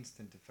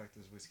instant effect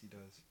as whiskey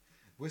does.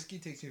 Whiskey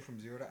takes you from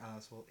 0 to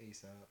asshole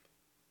ASAP.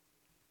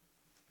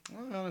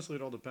 Well, honestly,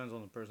 it all depends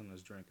on the person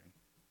that's drinking.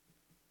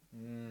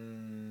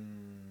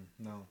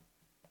 No.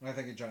 I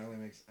think it generally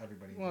makes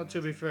everybody. Well,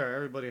 to be fair,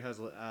 everybody has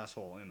an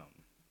asshole in them.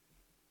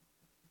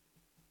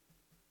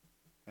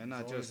 And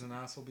There's not always just... an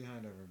asshole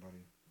behind everybody.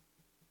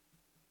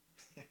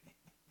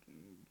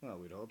 Well,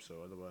 we'd hope so.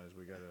 Otherwise,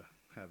 we gotta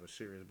have a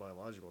serious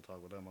biological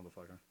talk with that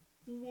motherfucker.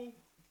 Whoa.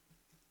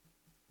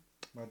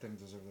 I didn't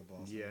deserve the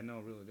boss. Yeah, no,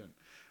 it really didn't.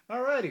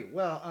 Alrighty,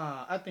 well,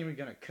 I think we're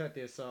gonna cut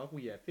this off.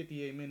 We at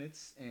 58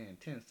 minutes and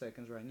 10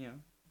 seconds right now.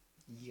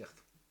 Yeah.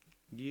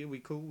 Yeah, we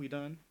cool? We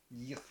done?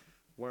 Yeah.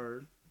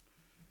 Word.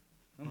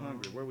 I'm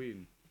hungry. Where we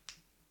eating?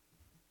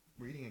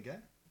 We're eating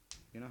again?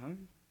 You're not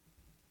hungry?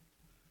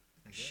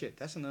 I guess. Shit,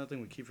 that's another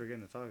thing we keep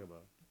forgetting to talk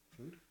about.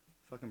 Food?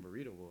 Fucking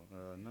burrito boy.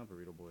 Not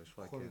burrito boys.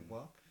 Fucking. Holy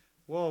guac?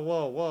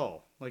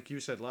 Whoa. Like you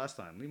said last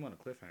time, leave him on a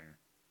cliffhanger.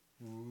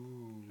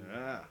 Ooh.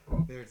 Yeah.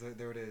 There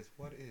it is.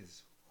 What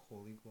is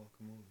holy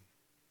guacamole?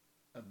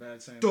 A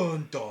bad saying.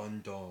 Dun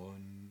dun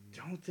dun.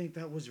 Don't think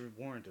that was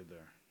warranted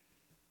there.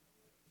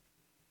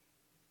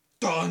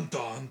 Dun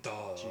dun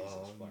dun.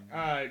 Jesus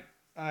fuck.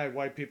 Alright,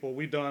 white people,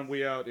 we done,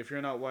 we out. If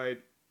you're not white,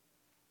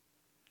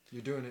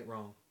 You're doing it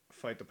wrong.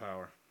 fight the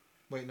power.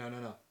 Wait,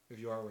 no. If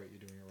you are white, you're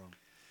doing it wrong.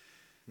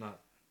 Not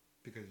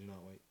because you're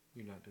not white.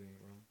 You're not doing it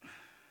wrong.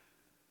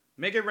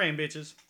 Make it rain, bitches.